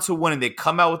touchdown to win, and they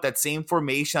come out with that same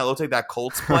formation that looked like that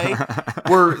Colts play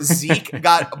where Zeke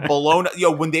got blown.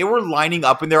 When they were lining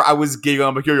up in there, I was giggling.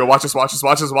 I'm like, yo, watch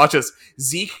this.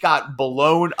 Zeke got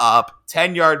blown up,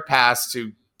 10-yard pass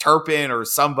to Turpin or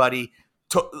somebody.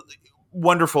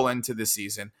 Wonderful end to the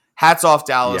season. Hats off,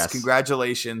 Dallas. Yes.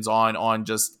 Congratulations on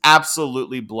just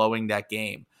absolutely blowing that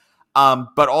game.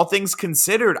 But all things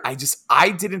considered, I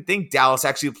didn't think Dallas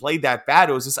actually played that bad.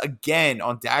 It was just, again,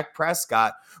 on Dak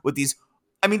Prescott with these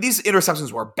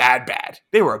interceptions were bad.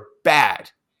 They were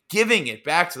bad. Giving it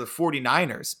back to the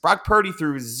 49ers. Brock Purdy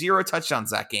threw 0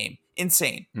 touchdowns that game.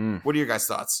 Insane. What are your guys'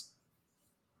 thoughts?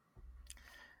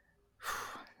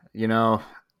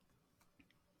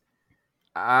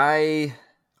 I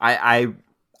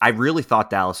really thought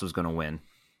Dallas was going to win.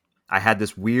 I had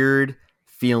this weird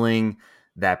feeling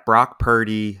that Brock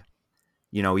Purdy,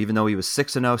 even though he was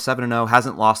 6-0, 7-0,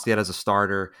 hasn't lost yet as a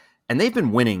starter, and they've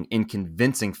been winning in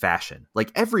convincing fashion.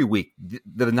 Like every week,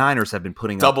 the Niners have been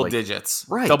putting double up digits,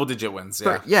 right? Double-digit wins,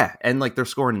 yeah. Yeah, and like they're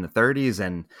scoring in the 30s,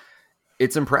 and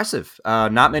it's impressive.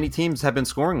 Not many teams have been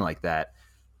scoring like that,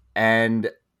 and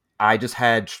I just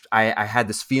had I had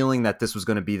this feeling that this was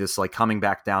going to be this like coming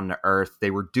back down to earth. They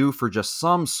were due for just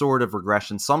some sort of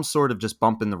regression, some sort of just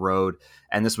bump in the road,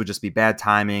 and this would just be bad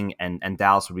timing, and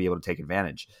Dallas would be able to take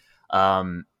advantage.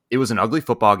 It was an ugly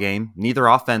football game. Neither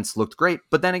offense looked great,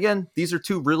 but then again, these are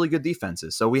 2 really good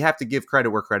defenses, so we have to give credit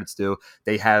where credit's due.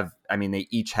 They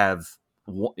each have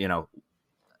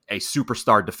a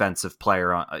superstar defensive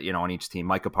player on each team.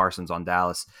 Micah Parsons on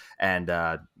Dallas and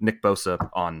Nick Bosa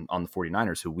on the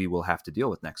 49ers, who we will have to deal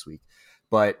with next week.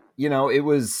 But, it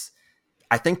was,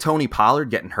 I think Tony Pollard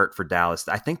getting hurt for Dallas,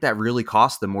 I think that really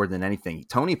cost them more than anything.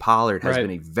 Tony Pollard has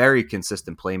been a very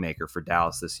consistent playmaker for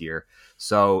Dallas this year.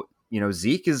 So,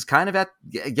 Zeke is kind of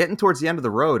getting towards the end of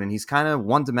the road, and he's kind of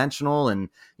one-dimensional, and,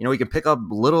 he can pick up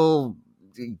little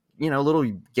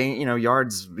little gain,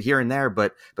 yards here and there,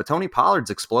 but Tony Pollard's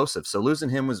explosive. So losing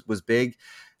him was big.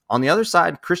 On the other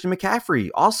side, Christian McCaffrey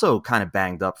also kind of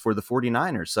banged up for the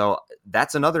 49ers. So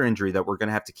that's another injury that we're going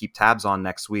to have to keep tabs on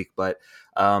next week. But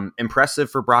impressive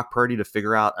for Brock Purdy to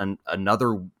figure out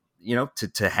another,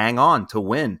 to hang on, to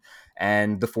win.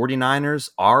 And the 49ers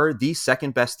are the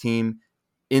second best team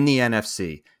in the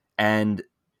NFC. And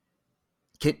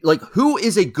who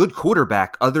is a good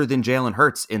quarterback other than Jalen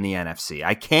Hurts in the NFC?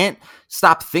 I can't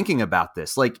stop thinking about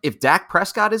this. If Dak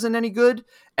Prescott isn't any good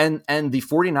and the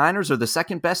 49ers are the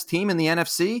second best team in the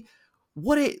NFC,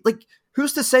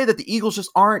 who's to say that the Eagles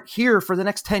just aren't here for the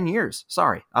next 10 years?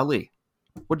 Sorry, Ali.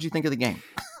 What did you think of the game?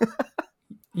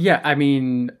 Yeah, I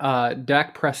mean,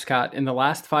 Dak Prescott in the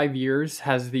last 5 years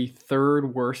has the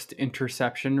third worst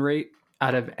interception rate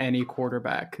out of any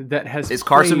quarterback that has is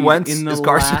Carson Wentz in the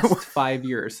last 5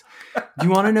 years. Do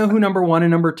you want to know who number 1 and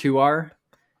number 2 are?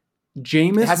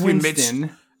 Jameis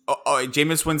Winston.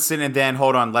 Jameis Winston, and then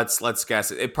hold on, let's guess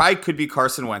it. It probably could be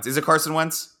Carson Wentz. Is it Carson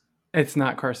Wentz? It's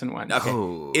not Carson Wentz. Okay.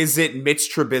 Oh. Is it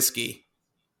Mitch Trubisky?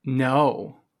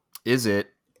 No. Is it?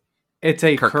 It's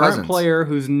a Kirk current Cousins? player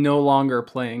who's no longer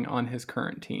playing on his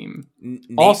current team. Nate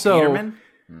Also, Peterman?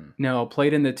 No,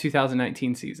 played in the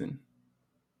 2019 season.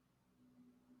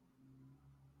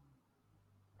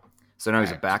 So now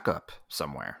he's a backup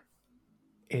somewhere.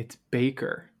 It's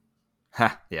Baker.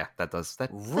 Yeah, that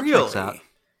Really? checks out.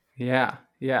 Yeah.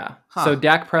 Huh. So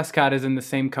Dak Prescott is in the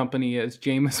same company as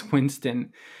Jameis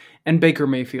Winston and Baker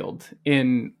Mayfield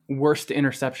in worst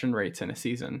interception rates in a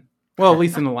season. Well, at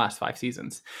least in the last 5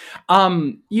 seasons.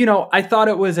 I thought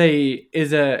it was a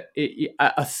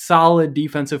solid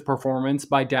defensive performance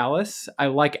by Dallas. I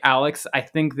like Alex. I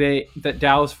think that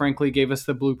Dallas frankly gave us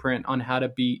the blueprint on how to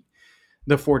beat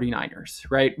the 49ers,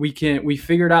 right? We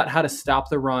figured out how to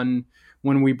stop the run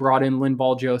when we brought in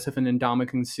Linval Joseph and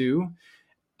Ndamukong Suh.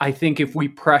 I think if we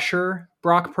pressure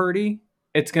Brock Purdy,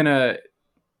 it's gonna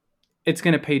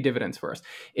pay dividends for us.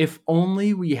 If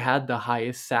only we had the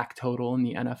highest sack total in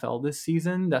the NFL this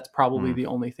season, that's probably the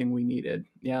only thing we needed.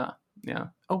 Yeah.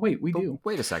 Oh wait, we do.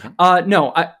 Wait a second.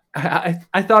 No,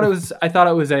 I thought it was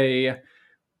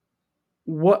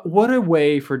what a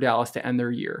way for Dallas to end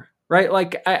their year,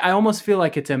 right? I almost feel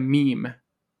like it's a meme.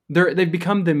 They've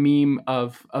become the meme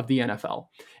of the NFL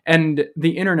and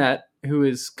the internet, who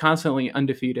is constantly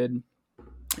undefeated.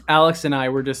 Alex and I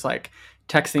were just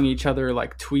texting each other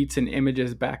tweets and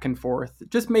images back and forth,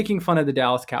 just making fun of the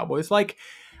Dallas Cowboys.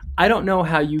 I don't know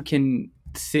how you can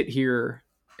sit here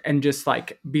and just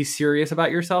be serious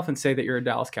about yourself and say that you're a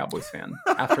Dallas Cowboys fan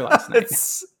after last night.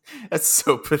 That's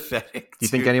so pathetic. Do you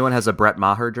think anyone has a Brett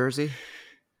Maher jersey?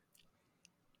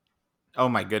 Oh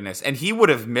my goodness. And he would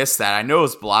have missed that. I know it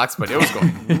was blocks, but it was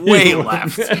going way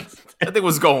left. I think it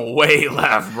was going way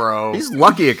left, bro. He's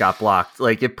lucky it got blocked.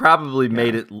 It probably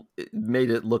made it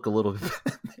look a little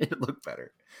made it look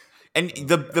better. And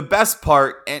the best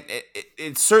part, and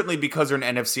it's certainly because they're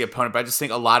an NFC opponent, but I just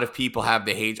think a lot of people have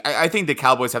the hate. I think the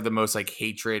Cowboys have the most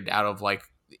hatred out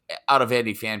of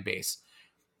any fan base.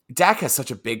 Dak has such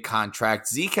a big contract.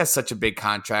 Zeke has such a big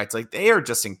contract. They are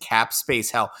just in cap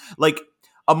space hell.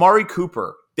 Amari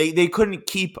Cooper, they couldn't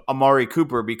keep Amari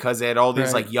Cooper because they had all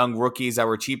these young rookies that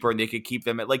were cheaper and they could keep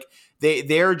them at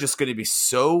they're just going to be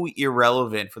so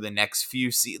irrelevant for the next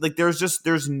few seasons.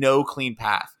 There's no clean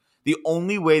path. The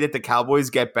only way that the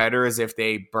Cowboys get better is if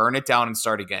they burn it down and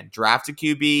start again. Draft a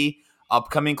QB,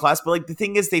 upcoming class. But the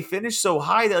thing is, they finish so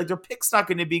high that their pick's not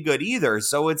going to be good either.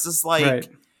 So it's just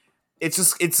it's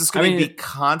just going to be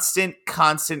constant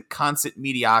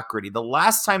mediocrity. The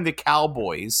last time the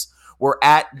Cowboys were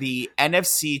at the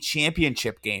NFC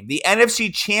Championship game,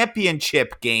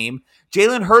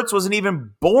 Jalen Hurts wasn't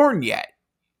even born yet,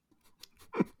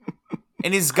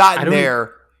 and he's gotten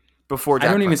there before. Dak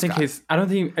I don't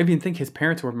even think his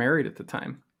parents were married at the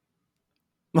time.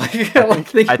 I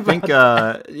think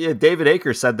David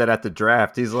Akers said that at the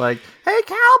draft. He's like, "Hey,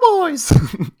 Cowboys,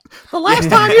 the last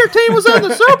time your team was in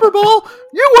the Super Bowl,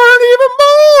 you weren't even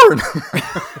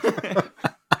born."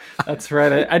 That's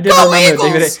right. I did remember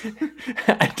David.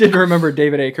 I did remember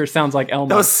David Akers sounds like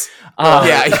Elmo.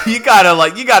 Yeah, you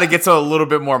gotta get to a little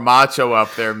bit more macho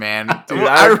up there, man. Dude,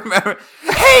 I remember.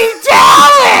 Hey,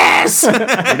 Dallas!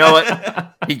 You know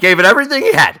what? He gave it everything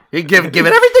he had. He gave it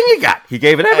everything he got. He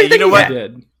gave it everything he had.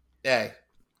 Did. Hey,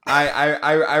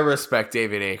 I respect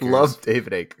David Akers. Love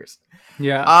David Akers.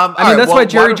 Yeah. That's why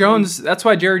Jerry Jones. That's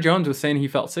why Jerry Jones was saying he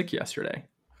felt sick yesterday.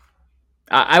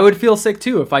 I would feel sick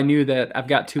too if I knew that I've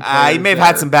got 2 players. He may have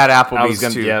had some bad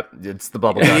Applebee's too. Yep, it's the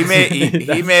bubble guts.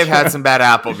 He may have had some bad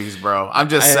Applebee's, bro. I'm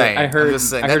just saying. I heard it's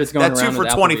going that around 2 for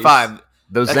with 25.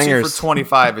 Those that zingers 2 for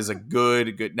 25 is a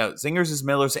good. No, Zingers is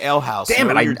Miller's Ale House. Damn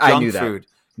it, Know your I junk knew that. food.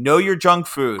 Know your junk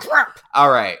food. Crap. All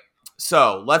right.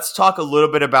 So let's talk a little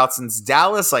bit about, since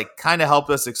Dallas kind of helped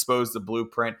us expose the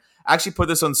blueprint. I actually put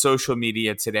this on social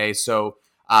media today. So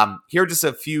here are just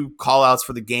a few call outs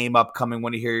for the game upcoming.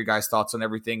 Want to hear your guys' thoughts on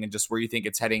everything and just where you think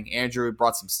it's heading. Andrew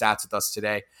brought some stats with us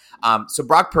today. So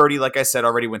Brock Purdy, like I said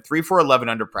already, went 3 for 11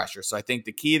 under pressure. So I think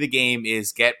the key of the game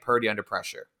is get Purdy under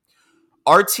pressure.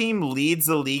 Our team leads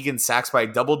the league in sacks by a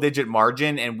double-digit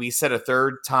margin, and we set a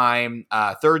third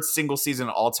single-season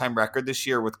all-time record this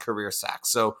year with career sacks.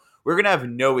 So we're going to have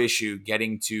no issue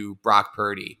getting to Brock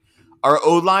Purdy. Our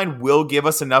O-line will give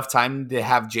us enough time to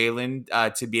have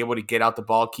Jalen to be able to get out the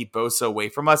ball, keep Bosa away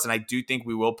from us, and I do think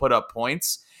we will put up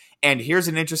points. And here's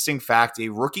an interesting fact. A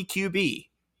rookie QB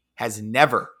has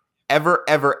never, ever,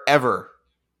 ever, ever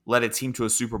led a team to a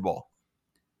Super Bowl.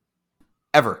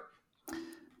 Ever.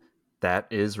 That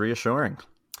is reassuring.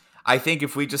 I think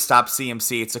if we just stop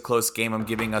CMC, it's a close game. I'm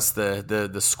giving us the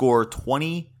score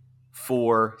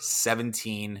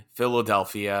 24-17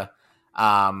 Philadelphia,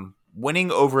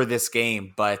 winning over this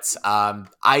game. But I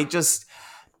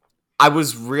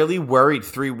was really worried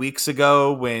 3 weeks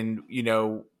ago when,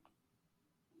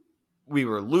 we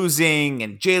were losing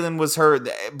and Jalen was hurt,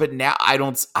 but now I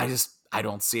don't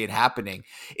see it happening.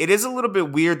 It is a little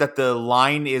bit weird that the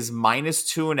line is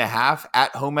 -2.5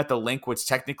 at home at the Link, which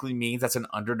technically means that's an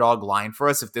underdog line for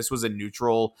us. If this was a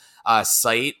neutral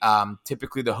site,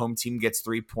 typically the home team gets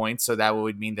 3 points. So that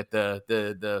would mean that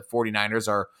the 49ers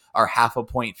are half a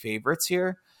point favorites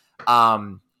here.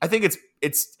 I think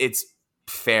it's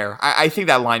fair. I think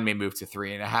that line may move to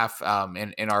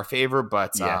 3.5 in our favor,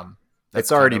 but yeah. It's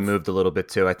already moved a little bit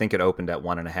too. I think it opened at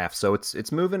 1.5, so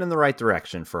it's moving in the right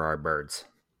direction for our birds.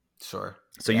 Sure.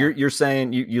 So yeah. You're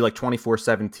saying you like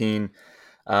 24-17.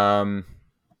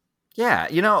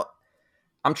 Yeah,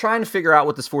 I'm trying to figure out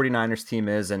what this 49ers team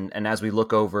is, and as we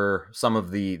look over some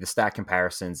of the stat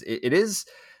comparisons, it is,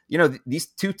 these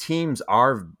two teams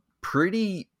are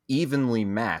pretty evenly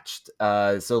matched.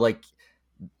 So like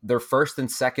they're first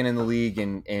and second in the league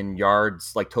in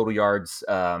yards, like total yards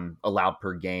allowed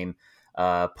per game.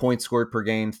 Points scored per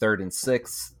game, third and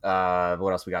sixth.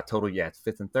 What else we got? Total, it's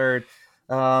fifth and third.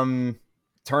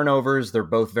 Turnovers, they're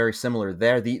both very similar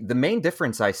there. The main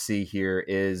difference I see here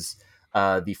is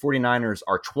the 49ers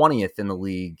are 20th in the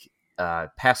league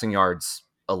passing yards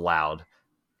allowed,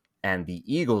 and the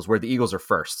Eagles are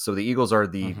first. So the Eagles are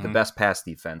the best pass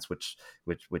defense, which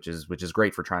is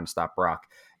great for trying to stop Brock.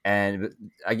 And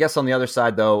I guess on the other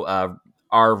side, though,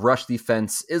 our rush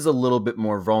defense is a little bit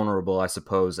more vulnerable, I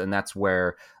suppose, and that's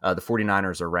where the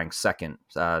 49ers are ranked second.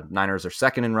 Niners are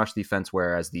second in rush defense,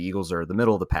 whereas the Eagles are the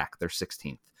middle of the pack. They're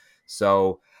 16th.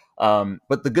 So,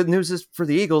 but the good news is for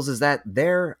the Eagles is that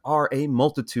there are a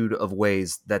multitude of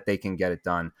ways that they can get it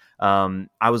done.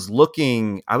 I was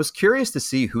curious to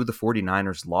see who the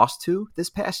 49ers lost to this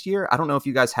past year. I don't know if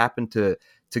you guys happened to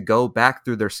go back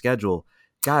through their schedule.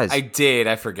 Guys, I did.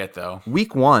 I forget, though.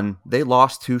 Week 1, they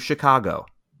lost to Chicago.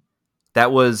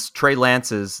 That was Trey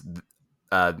Lance's,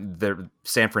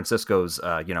 San Francisco's,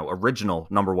 original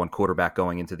number 1 quarterback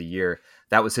going into the year.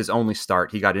 That was his only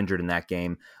start. He got injured in that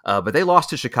game. But they lost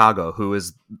to Chicago, who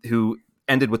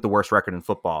ended with the worst record in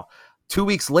football. 2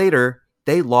 weeks later,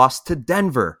 they lost to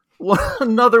Denver.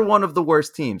 Another one of the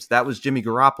worst teams. That was Jimmy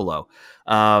Garoppolo.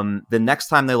 The next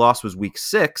time they lost was week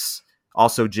 6.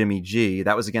 Also Jimmy G.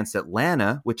 That was against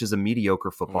Atlanta, which is a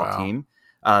mediocre football team,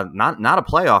 not a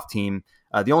playoff team.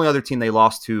 The only other team they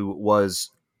lost to was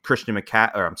Christian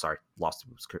McCaffrey. Or I'm sorry,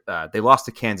 they lost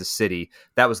to Kansas City.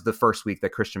 That was the first week that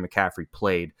Christian McCaffrey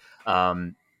played.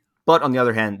 But on the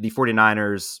other hand, the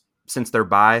 49ers, since their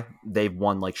bye, they've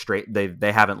won like straight.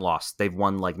 They haven't lost. They've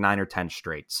won like 9 or 10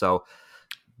 straight. So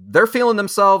they're feeling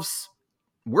themselves.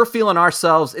 We're feeling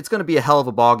ourselves. It's going to be a hell of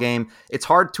a ball game. It's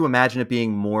hard to imagine it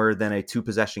being more than a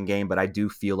 2-possession game, but I do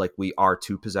feel like we are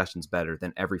 2 possessions better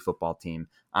than every football team.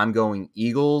 I'm going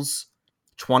Eagles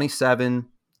 27,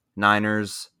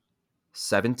 Niners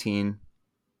 17,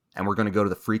 and we're going to go to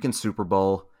the freaking Super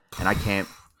Bowl, and I can't.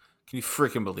 Can you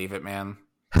freaking believe it, man?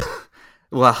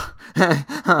 Well,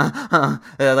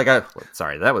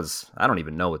 sorry, I don't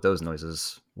even know what those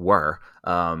noises were.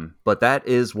 But that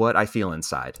is what I feel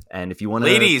inside. And if you want to,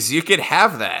 ladies, you could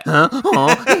have that.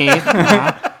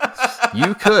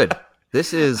 You could.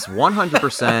 This is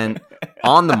 100%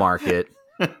 on the market,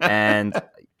 and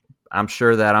I'm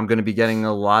sure that I'm going to be getting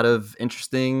a lot of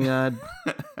interesting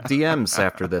DMs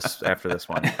after this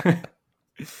one.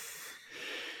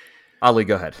 Ali,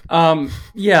 go ahead.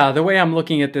 Yeah, the way I'm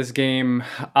looking at this game,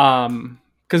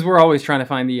 because we're always trying to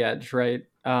find the edge, right?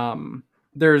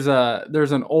 there's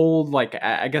an old, like,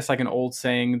 I guess like an old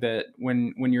saying that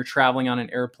when you're traveling on an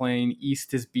airplane,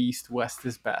 east is beast, west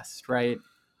is best, right?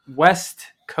 West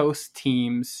Coast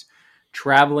teams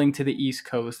traveling to the East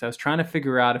Coast. I was trying to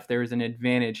figure out if there's an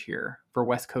advantage here for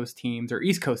West Coast teams or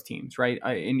East Coast teams, right?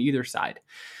 In either side.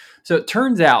 So it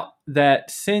turns out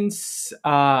that since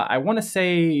I want to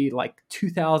say like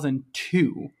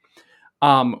 2002,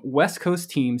 West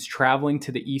Coast teams traveling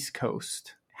to the East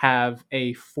Coast have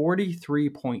a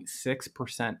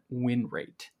 43.6% win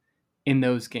rate in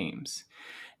those games.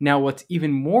 Now, what's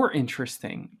even more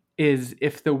interesting is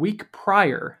if the week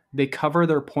prior they cover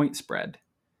their point spread,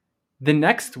 the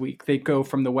next week they go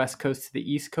from the West Coast to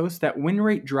the East Coast, that win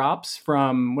rate drops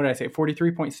from, what did I say,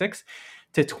 43.6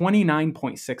 to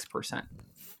 29.6%.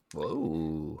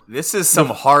 Whoa. This is some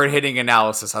hard-hitting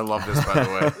analysis. I love this, by the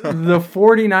way. The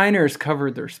 49ers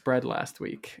covered their spread last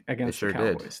week against the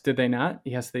Cowboys. Did they not?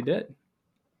 Yes, they did.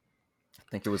 I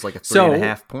think it was like a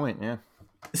 3.5 point, yeah.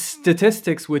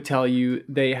 Statistics would tell you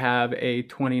they have a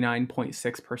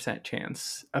 29.6%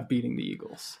 chance of beating the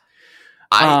Eagles.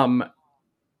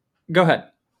 Go ahead.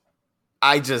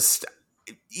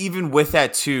 Even with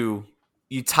that too,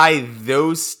 you tie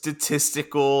those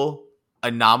statistical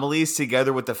anomalies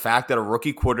together with the fact that a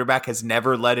rookie quarterback has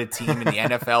never led a team in the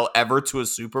NFL ever to a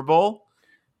Super Bowl.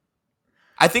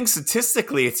 I think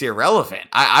statistically it's irrelevant.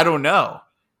 I don't know.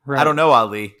 Right. I don't know,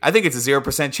 Ali. I think it's a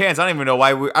 0% chance. I don't even know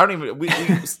why you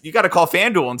got to call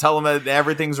FanDuel and tell them that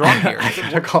everything's wrong here.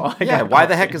 Why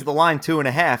the heck is the line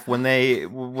 2.5 when the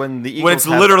Eagles when it's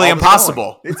literally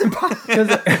impossible? It's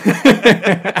impossible.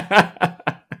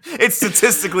 It's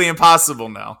statistically impossible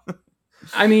now.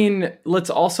 I mean,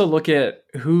 let's also look at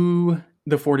who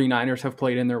the 49ers have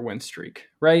played in their win streak,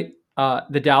 right?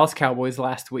 The Dallas Cowboys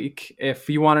last week. If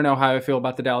you want to know how I feel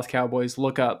about the Dallas Cowboys,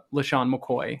 look up LaShawn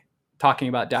McCoy talking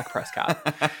about Dak Prescott.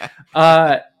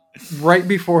 Right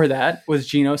before that was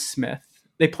Geno Smith.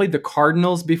 They played the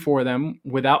Cardinals before them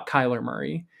without Kyler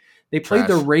Murray. They played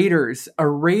the Raiders, a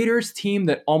Raiders team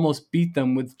that almost beat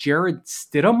them with Jarrett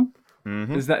Stidham.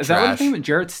 Mm-hmm. Is that what his name is?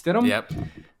 Jarrett Stidham?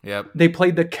 Yep. They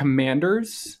played the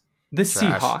Commanders, the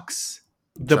Seahawks,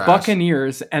 the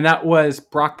Buccaneers, and that was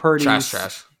Brock Purdy's.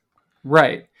 Trash.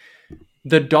 Right.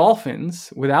 The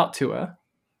Dolphins without Tua.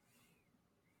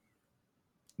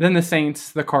 Then the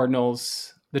Saints, the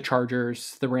Cardinals, the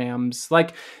Chargers, the Rams.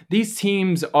 Like, these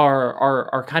teams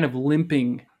are kind of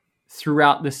limping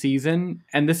throughout the season,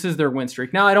 and this is their win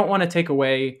streak. Now, I don't want to take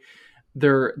away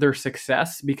their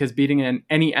success because beating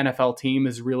any NFL team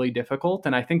is really difficult.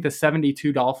 And I think the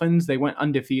 72 Dolphins, they went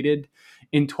undefeated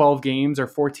in 12 games or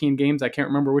 14 games. I can't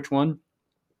remember which one.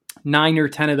 9 or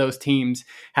 10 of those teams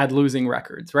had losing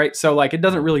records, right? So like, it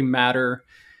doesn't really matter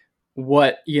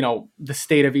what, the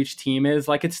state of each team is.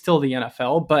 Like, it's still the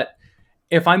NFL. But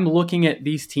if I'm looking at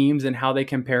these teams and how they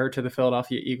compare to the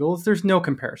Philadelphia Eagles, there's no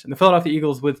comparison. The Philadelphia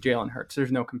Eagles with Jalen Hurts,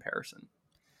 there's no comparison.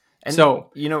 And so,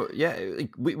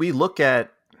 we look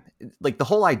at like the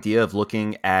whole idea of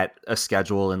looking at a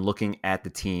schedule and looking at the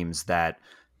teams that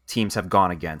teams have gone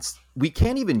against. We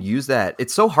can't even use that.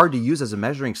 It's so hard to use as a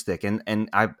measuring stick. And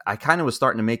I kind of was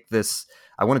starting to make this,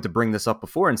 I wanted to bring this up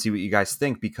before and see what you guys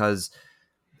think, because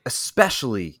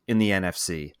especially in the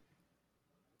NFC,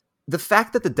 the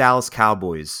fact that the Dallas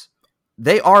Cowboys,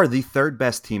 they are the third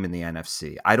best team in the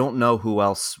NFC. I don't know who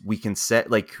else we can say.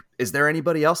 Like, is there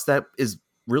anybody else that is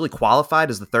really qualified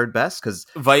as the third best? Because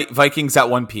Vikings at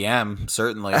 1 p.m.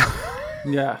 certainly.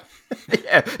 Yeah,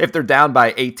 if they're down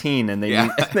by 18 and they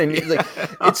need like,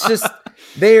 it's just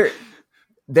there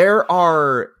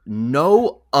are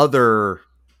no other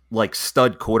like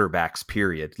stud quarterbacks,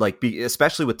 period. Like,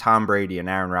 especially with Tom Brady and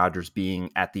Aaron Rodgers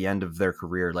being at the end of their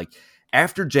career, like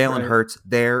after Jalen Hurts,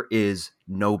 there is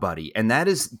nobody, and that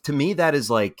is, to me, that is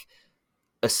like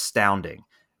astounding.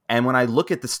 And when I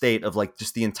look at the state of like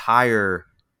just the entire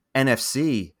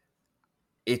NFC,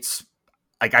 it's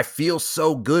like I feel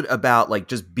so good about like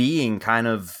just being kind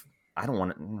of, I don't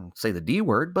want to say the D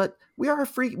word, but we are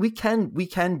we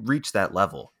can reach that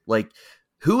level. Like,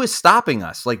 who is stopping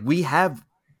us? Like, we have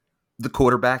the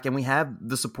quarterback and we have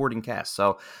the supporting cast.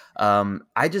 So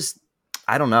I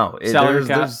don't know.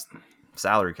 There's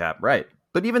salary cap, right?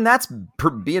 But even that's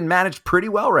being managed pretty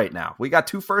well right now. We got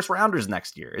 2 first rounders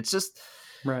next year. It's just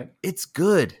right. It's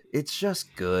good. It's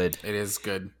just good. It is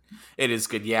good.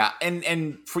 Yeah.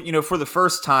 And for the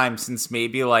first time since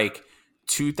maybe like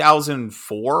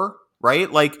 2004,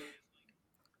 right? Like,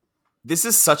 this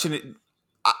is such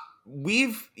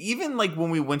we've even like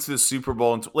when we went to the Super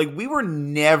Bowl and like we were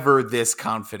never this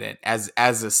confident as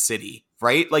a city,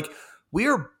 right? Like, we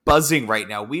are buzzing right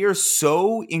now. We are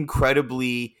so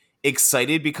incredibly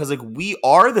excited because like we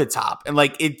are the top, and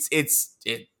like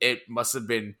it must have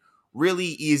been really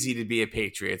easy to be a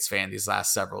Patriots fan these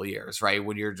last several years, right?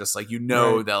 When you're just like,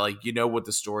 Right. that like, what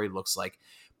the story looks like.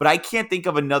 But I can't think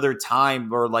of another time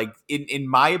where like, in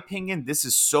my opinion, this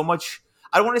is so much,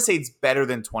 I don't want to say it's better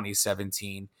than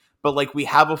 2017, but like we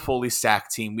have a fully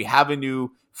stacked team. We have a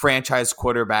new franchise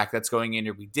quarterback that's going in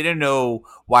here. We didn't know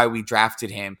why we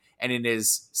drafted him. And in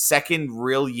his second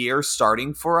real year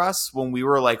starting for us, when we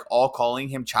were like all calling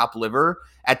him chop liver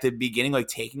at the beginning, like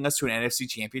taking us to an NFC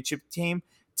Championship team,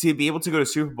 to be able to go to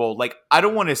Super Bowl, like I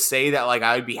don't want to say that like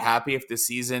I would be happy if the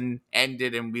season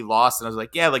ended and we lost and I was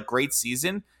like, yeah, like great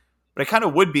season, but I kind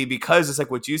of would be, because it's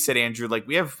like what you said, Andrew, like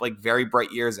we have like very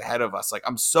bright years ahead of us. Like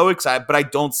I'm so excited, but I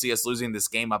don't see us losing this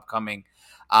game upcoming.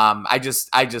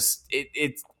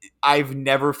 I've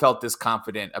never felt this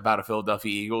confident about a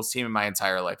Philadelphia Eagles team in my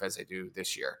entire life as I do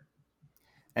this year.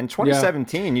 And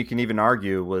 2017, you can even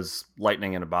argue, was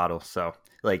lightning in a bottle. So,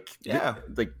 like,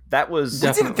 that was.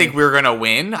 I didn't think we were going to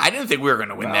win. I didn't think we were going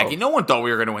to win that game. No one thought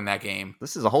we were going to win that game.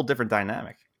 This is a whole different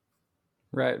dynamic.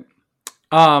 Right.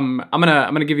 I'm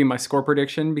gonna give you my score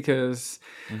prediction because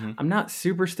I'm not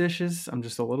superstitious. I'm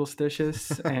just a little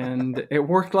stitious, and it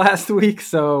worked last week.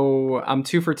 So I'm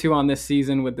 2 for 2 on this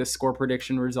season with this score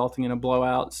prediction resulting in a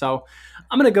blowout. So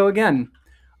I'm gonna go again.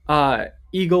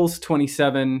 Eagles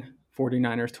 27,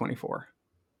 49ers 24.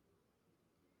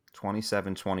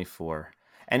 27-24.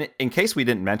 And in case we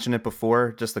didn't mention it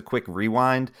before, just a quick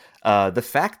rewind. The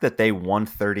fact that they won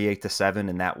 38-7,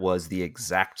 and that was the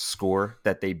exact score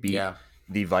that they beat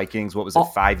the Vikings. What was it?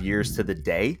 5 years to the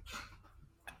day.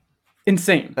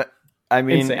 Insane. I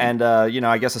mean, insane. And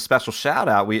I guess a special shout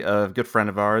out. We a good friend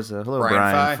of ours. Hello,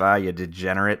 Brian Fye, you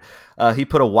degenerate. He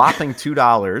put a whopping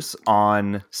 $2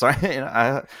 on. Sorry,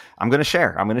 I'm going to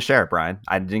share. I'm going to share it, Brian.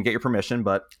 I didn't get your permission,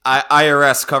 but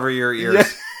IRS, cover your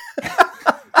ears.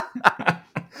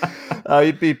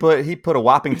 He put a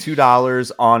whopping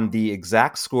 $2 on the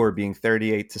exact score being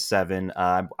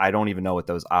 38-7. I don't even know what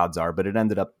those odds are, but it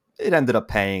ended up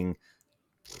paying.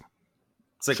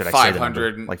 It's like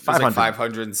 500, like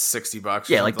 560 bucks.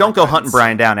 Yeah, like don't go hunting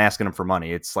Brian down asking him for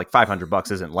money. It's like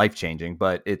 $500 isn't life changing,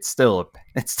 but it's still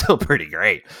pretty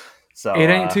great. So it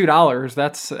ain't $2.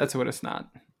 That's what it's not.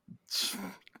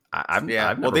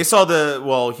 They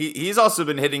saw he's also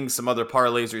been hitting some other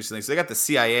parlays recently. So they got the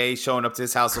CIA showing up to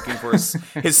his house looking for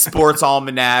his sports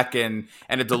almanac and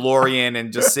a DeLorean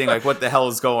and just seeing like what the hell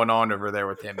is going on over there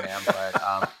with him, man.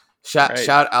 But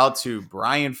shout out to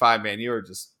Brian Fye, man. You are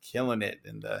just killing it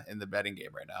in the betting game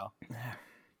right now.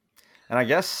 And I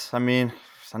guess, I mean,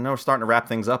 I know we're starting to wrap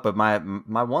things up, but my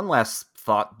one last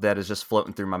thought that is just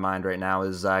floating through my mind right now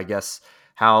is, I guess,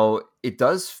 how it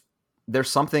does. There's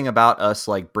something about us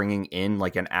like bringing in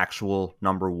like an actual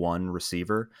number one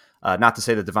receiver. Not to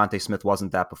say that Devontae Smith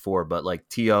wasn't that before, but like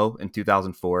T.O. in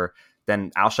 2004,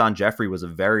 then Alshon Jeffrey was a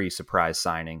very surprise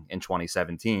signing in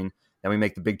 2017. Then we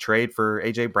make the big trade for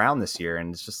A.J. Brown this year.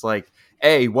 And it's just like,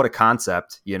 what a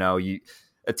concept,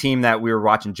 a team that we were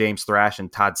watching James Thrash and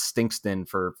Todd Stinkston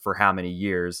for how many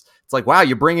years. It's like, wow,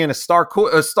 you bring in a star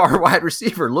wide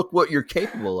receiver. Look what you're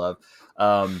capable of.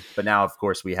 But now, of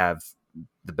course, we have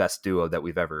the best duo that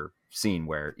we've ever seen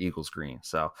wear Eagles green.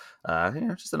 So,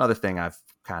 just another thing I've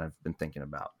kind of been thinking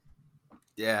about.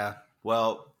 Yeah.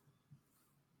 Well,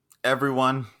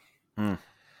 everyone,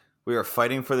 we are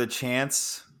fighting for the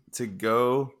chance to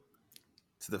go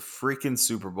to the freaking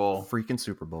Super Bowl.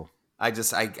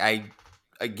 I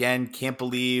again can't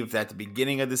believe that at the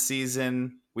beginning of the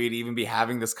season we'd even be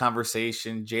having this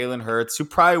conversation. Jalen Hurts, who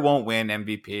probably won't win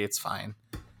MVP, it's fine,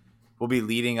 will be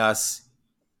leading us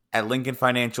at Lincoln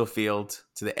Financial Field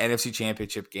to the NFC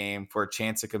Championship game for a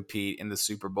chance to compete in the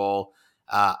Super Bowl.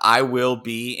 I will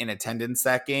be in attendance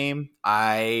that game.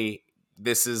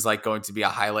 This is like going to be a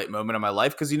highlight moment of my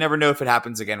life because you never know if it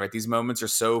happens again, right? These moments are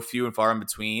so few and far in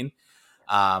between.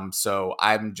 So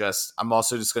I'm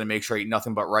also just going to make sure I eat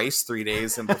nothing but rice 3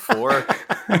 days and before.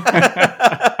 But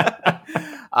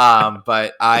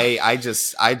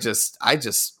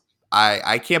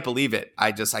I can't believe it.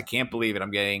 I can't believe it.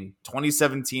 I'm getting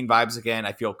 2017 vibes again.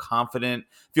 I feel confident,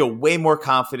 feel way more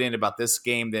confident about this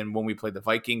game than when we played the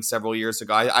Vikings several years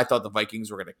ago. I thought the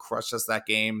Vikings were going to crush us that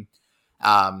game.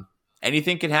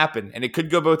 Anything can happen, and it could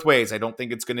go both ways. I don't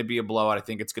think it's going to be a blowout. I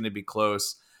think it's going to be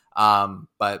close.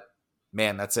 But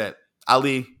man, that's it.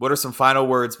 Ali, what are some final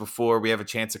words before we have a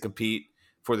chance to compete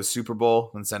for the Super Bowl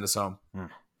and send us home?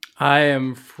 I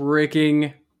am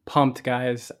freaking pumped,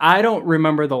 guys. I don't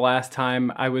remember the last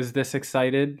time I was this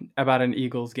excited about an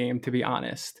Eagles game, to be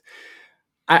honest.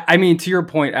 I mean, to your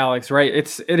point, Alex, right?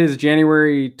 It is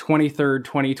January 23rd,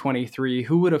 2023.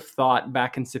 Who would have thought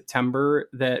back in September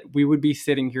that we would be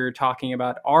sitting here talking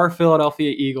about our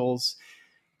Philadelphia Eagles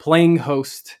playing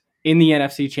host in the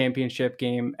NFC Championship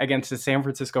game against the San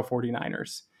Francisco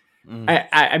 49ers?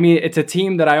 I mean, it's a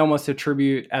team that I almost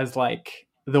attribute as like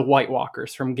the White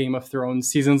Walkers from Game of Thrones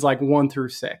seasons like 1 through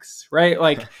 6, right?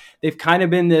 Like they've kind of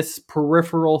been this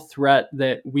peripheral threat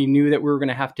that we knew that we were going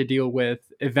to have to deal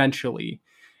with eventually.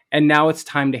 And now it's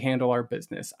time to handle our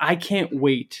business. I can't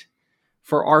wait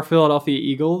for our Philadelphia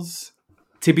Eagles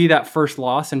to be that first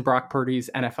loss in Brock Purdy's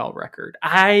NFL record.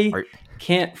 I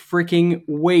can't freaking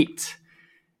wait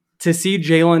to see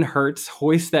Jalen Hurts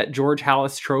hoist that George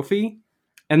Halas trophy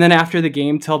and then after the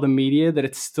game tell the media that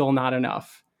it's still not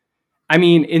enough. I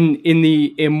mean, in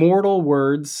the immortal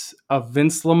words of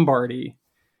Vince Lombardi,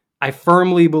 I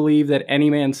firmly believe that any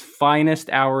man's finest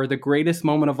hour, the greatest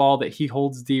moment of all that he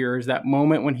holds dear, is that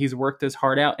moment when he's worked his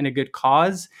heart out in a good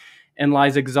cause and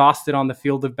lies exhausted on the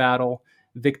field of battle,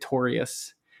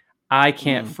 victorious. I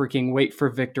can't freaking wait for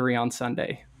victory on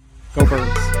Sunday. Go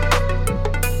Birds.